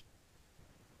the humans.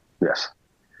 Yes.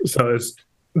 So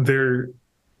they're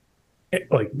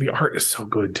like, the art is so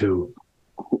good too.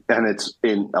 And it's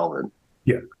in elven.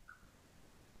 Yeah.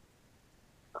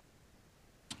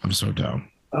 I'm so down.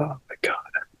 Oh my God.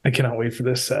 I cannot wait for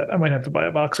this set. I might have to buy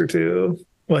a box or 2.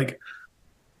 Like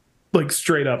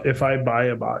straight up, if I buy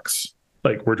a box,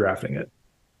 like we're drafting it.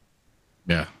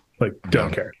 Yeah. Like,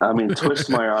 don't care. I mean,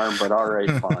 twist my arm, but all right,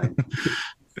 fine.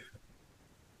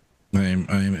 I'm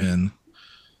in.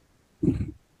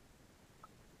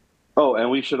 Oh,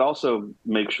 and we should also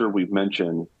make sure we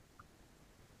mention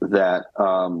that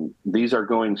these are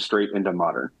going straight into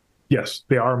modern. Yes,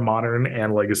 they are modern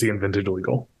and legacy and vintage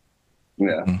legal.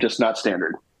 Yeah, just not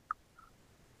standard.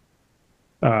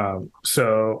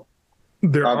 So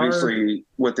there obviously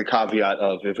with the caveat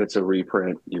of if it's a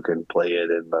reprint, you can play it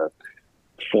in the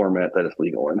format that it's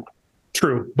legal in.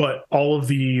 True, but all of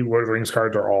the Lord of the Rings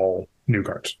cards are all new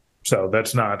cards, so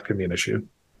that's not going to be an issue.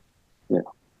 Yeah.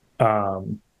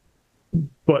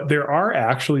 But there are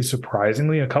actually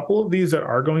surprisingly a couple of these that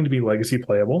are going to be legacy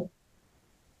playable.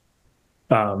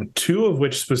 Two of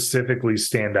which specifically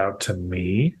stand out to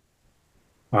me.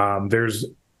 There's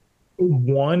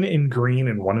one in green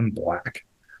and one in black,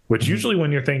 which usually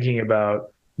when you're thinking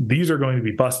about these are going to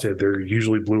be busted, they're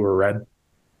usually blue or red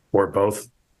or both.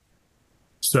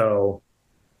 So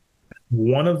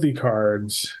one of the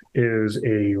cards is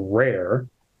a rare,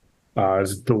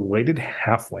 is the Weighted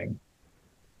Halfling.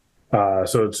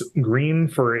 So it's green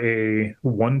for a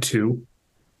 1/2.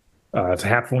 It's a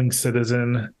halfling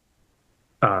citizen.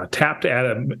 Tap to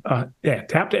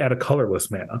add a colorless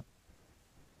mana,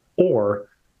 or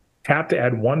tap to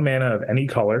add 1 mana of any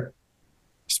color.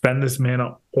 Spend this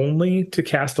mana only to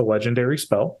cast a legendary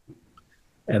spell,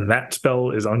 and that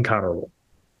spell is uncounterable.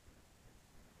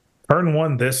 Turn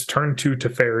 1 this, turn 2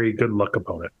 Teferi, good luck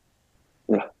opponent.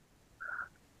 Yeah.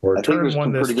 Or I think turn there's 1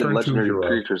 some this, pretty good turn 2 legendary hero.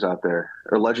 creatures out there,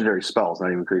 or legendary spells,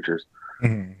 not even creatures.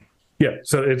 Mm-hmm. Yeah,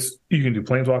 so you can do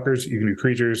planeswalkers, you can do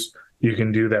creatures, you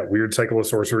can do that weird cycle of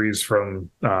sorceries from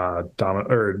not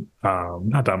Dominaria.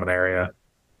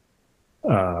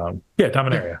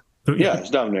 Dominaria. Yeah,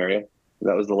 it's Dominaria.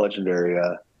 That was the legendary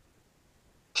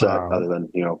set, other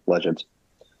than legends.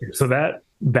 So that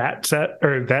set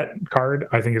or that card,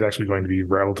 I think is actually going to be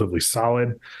relatively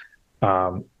solid.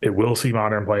 It will see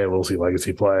modern play, it will see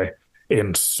legacy play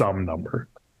in some number.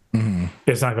 Mm-hmm.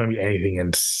 It's not going to be anything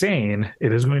insane.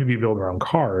 It is going to be built around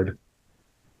card,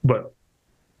 but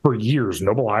for years,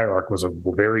 Noble Hierarch was a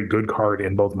very good card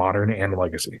in both modern and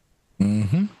legacy.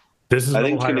 Mm-hmm. This is I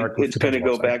think it's going to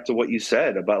go back to what you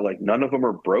said about none of them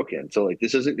are broken. So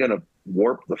this isn't going to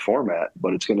warp the format,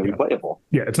 but it's going to be playable.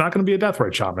 Yeah, it's not going to be a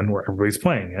Deathrite Shaman where everybody's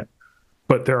playing it,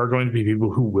 but there are going to be people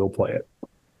who will play it.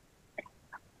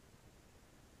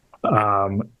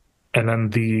 And then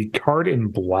the card in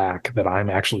black that I'm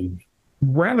actually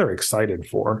rather excited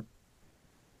for,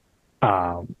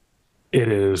 it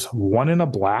is 1 in a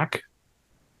black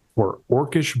for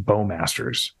Orcish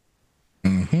Bowmasters.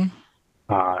 Mm-hmm.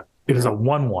 It is a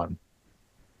 1/1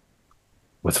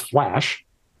 with flash.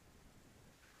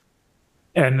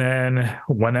 And then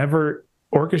whenever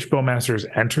Orcish Bowmasters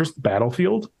enters the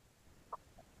battlefield,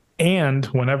 and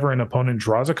whenever an opponent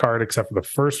draws a card except for the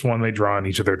first one they draw on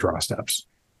each of their draw steps.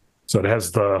 So it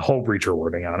has the whole Breacher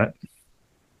wording on it.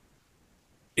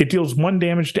 It deals 1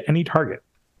 damage to any target.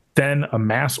 Then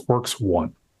amass Orcs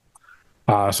 1.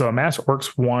 So amass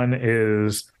Orcs 1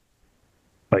 is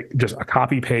just a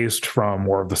copy paste from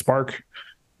War of the Spark,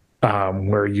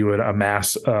 where you would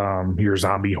amass your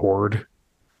zombie horde.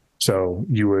 So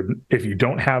you would, if you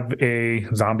don't have a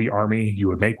zombie army, you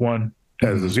would make one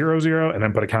as a 0/0 and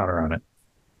then put a counter on it.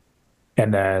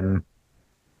 And then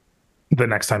the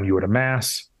next time you would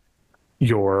amass,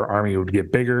 your army would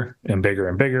get bigger and bigger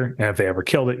and bigger. And if they ever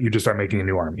killed it, you just start making a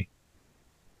new army.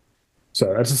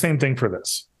 So that's the same thing for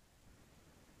this.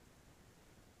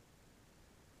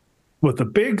 But the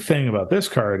big thing about this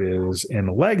card is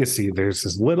in Legacy, there's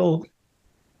this little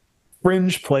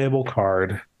fringe playable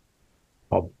card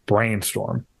called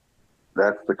Brainstorm.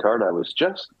 That's the card I was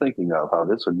just thinking of, how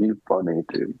this would be funny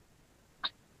to,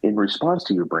 in response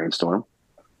to your Brainstorm.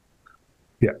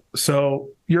 Yeah. So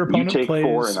your opponent plays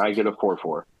 4 and I get a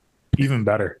 4/4. Even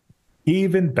better.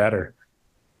 Even better.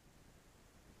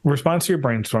 Response to your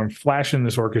Brainstorm, flash in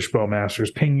this Orcish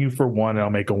Bowmasters, ping you for 1, and I'll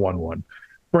make a 1/1.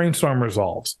 Brainstorm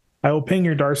resolves. I will ping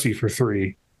your Darcy for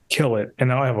 3, kill it, and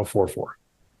now I have a 4/4.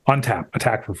 Untap,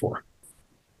 attack for 4.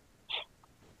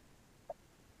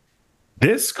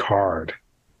 This card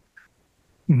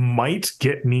might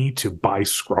get me to buy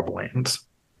Scrublands.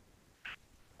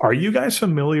 Are you guys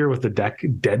familiar with the deck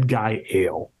Dead Guy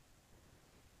Ale?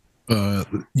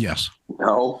 Yes.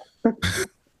 No.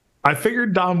 I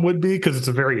figured Dom would be because it's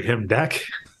a very him deck.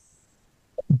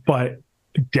 But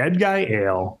Dead Guy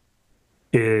Ale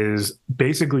is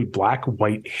basically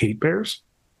black-white hate bears.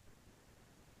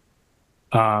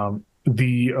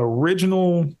 The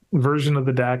original version of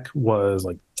the deck was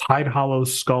Tide Hollow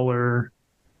Sculler,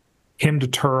 Hymn to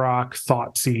Turok,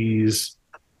 Thoughtseize.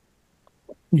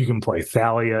 You can play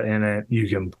Thalia in it. You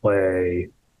can play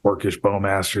Orcish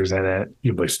Bowmasters in it.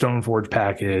 You can play Stoneforge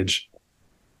package.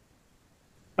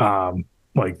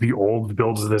 Like the old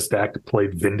builds of this deck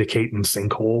played Vindicate and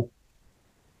Sinkhole.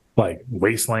 Like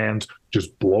Wasteland,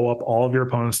 just blow up all of your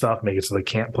opponent's stuff, make it so they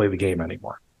can't play the game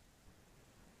anymore.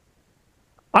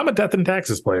 I'm a Death and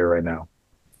Taxes player right now.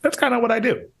 That's kind of what I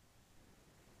do.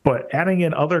 But adding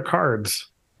in other cards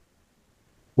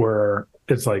where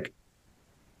it's like,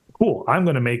 cool, I'm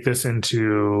going to make this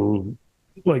into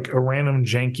like a random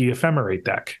janky Ephemerate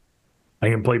deck. I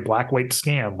can play Black White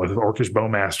Scam with Orcish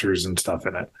Bowmasters and stuff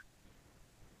in it.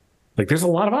 Like, there's a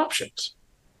lot of options.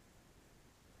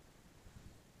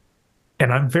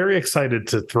 And I'm very excited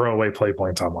to throw away play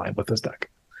points online with this deck.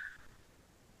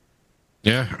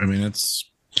 Yeah, I mean,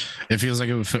 it feels like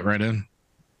it would fit right in.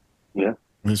 Yeah.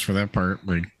 At least for that part.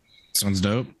 Like, sounds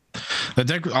dope. That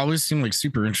deck always seemed like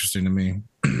super interesting to me.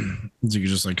 You could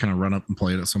just like kind of run up and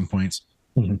play it at some points.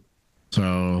 Mm-hmm.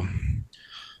 So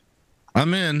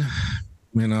I'm in,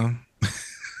 you know.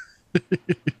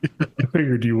 I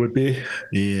figured you would be.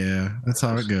 Yeah, that's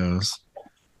how it goes.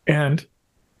 And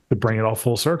to bring it all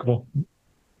full circle,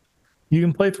 you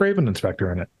can play Thraven Inspector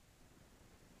in it.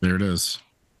 There it is.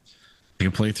 You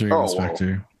can play Thraven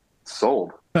Inspector. Well,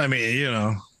 sold. I mean, you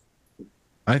know,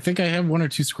 I think I have 1 or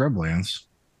 2 scrub lands.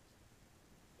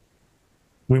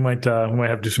 We might have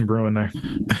to do some brewing there.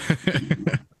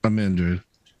 I'm in, dude.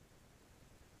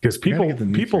 Because people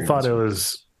thought it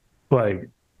was like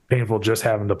painful just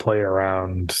having to play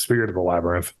around Spirit of the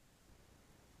Labyrinth.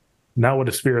 Now what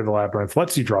if Spirit of the Labyrinth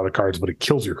lets you draw the cards, but it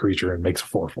kills your creature and makes a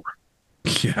 4/4?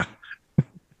 Yeah.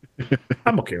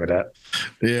 I'm okay with that.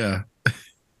 Yeah.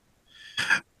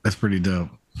 That's pretty dope.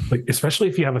 Like, especially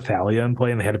if you have a Thalia in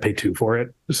play and they had to pay 2 for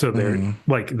it. So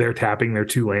they're tapping their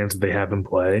 2 lands that they have in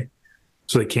play.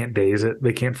 So they can't daze it,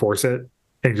 they can't force it,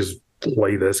 and just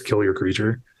play this, kill your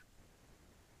creature.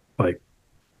 Like,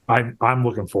 I'm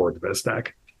looking forward to this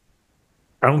deck.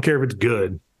 I don't care if it's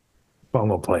good, but I'm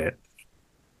gonna play it.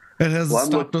 It hasn't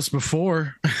stopped us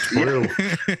before. True.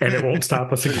 And it won't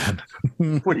stop us again.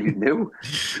 What do you do?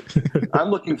 I'm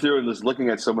looking through and just looking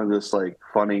at some of this like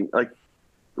funny, like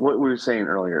what we were saying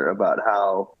earlier about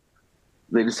how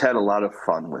they just had a lot of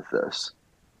fun with this.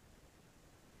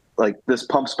 Like this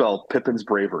pump spell, Pippin's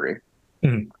Bravery.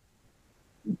 Mm-hmm.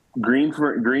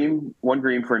 One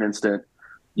green for an instant.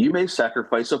 You may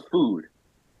sacrifice a food.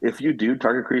 If you do,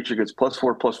 target creature gets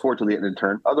 +4/+4 to the end of the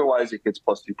turn. Otherwise, it gets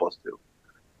 +2/+2.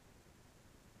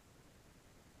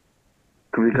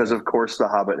 Because of course, the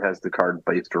Hobbit has the card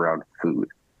based around food.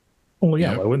 Oh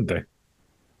yeah, why wouldn't they?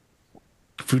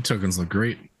 Food tokens look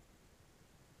great.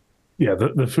 Yeah,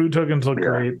 the food tokens look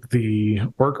great. The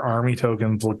Orc Army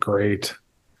tokens look great.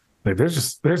 Like,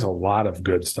 there's a lot of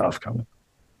good stuff coming.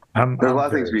 There's a lot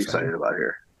of things to be excited about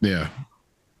here. Yeah.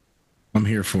 I'm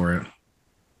here for it.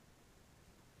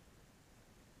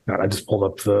 God, I just pulled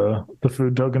up the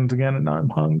food tokens again and now I'm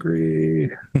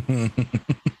hungry.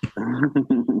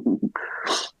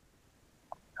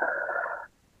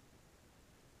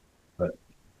 But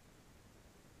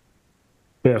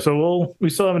yeah, so we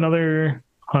still have another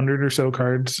 100 or so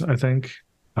cards, I think.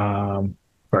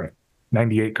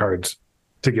 98 cards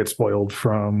to get spoiled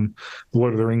from the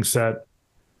Lord of the Rings set.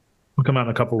 Will come out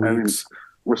in a couple weeks.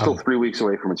 We're still 3 weeks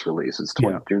away from its release. It's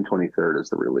June 23rd is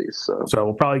the release. So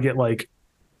we'll probably get like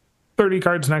 30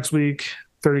 cards next week,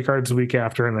 30 cards the week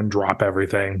after, and then drop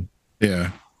everything.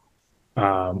 Yeah.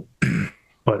 But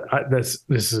this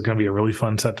is going to be a really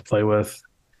fun set to play with.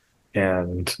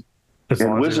 And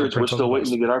Wizards, we're still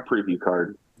waiting to get our preview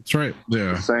card. That's right.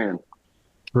 Yeah. Just saying.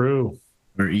 True.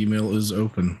 Our email is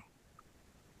open.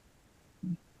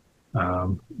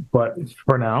 But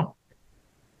for now,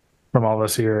 from all of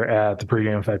us here at the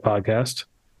Pre-Game Effect Podcast,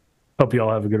 hope you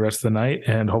all have a good rest of the night,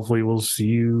 and hopefully we'll see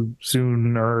you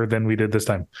sooner than we did this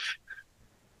time.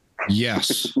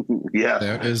 Yes. Yeah.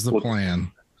 That is the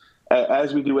plan.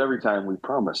 As we do every time, we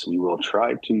promise we will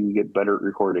try to get better at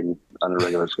recording on a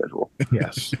regular schedule.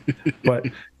 Yes. But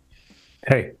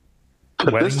hey,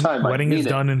 wedding is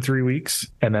done in 3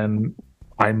 weeks, and then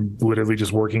I'm literally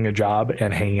just working a job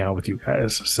and hanging out with you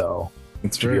guys. So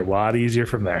it's going to be a lot easier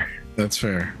from there. That's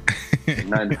fair.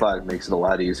 9 to 5 makes it a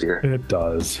lot easier. It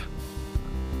does.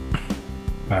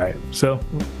 All right. So,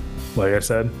 like I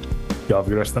said, y'all have a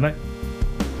good rest of the night.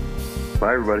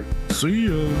 Bye, everybody. See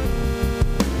ya.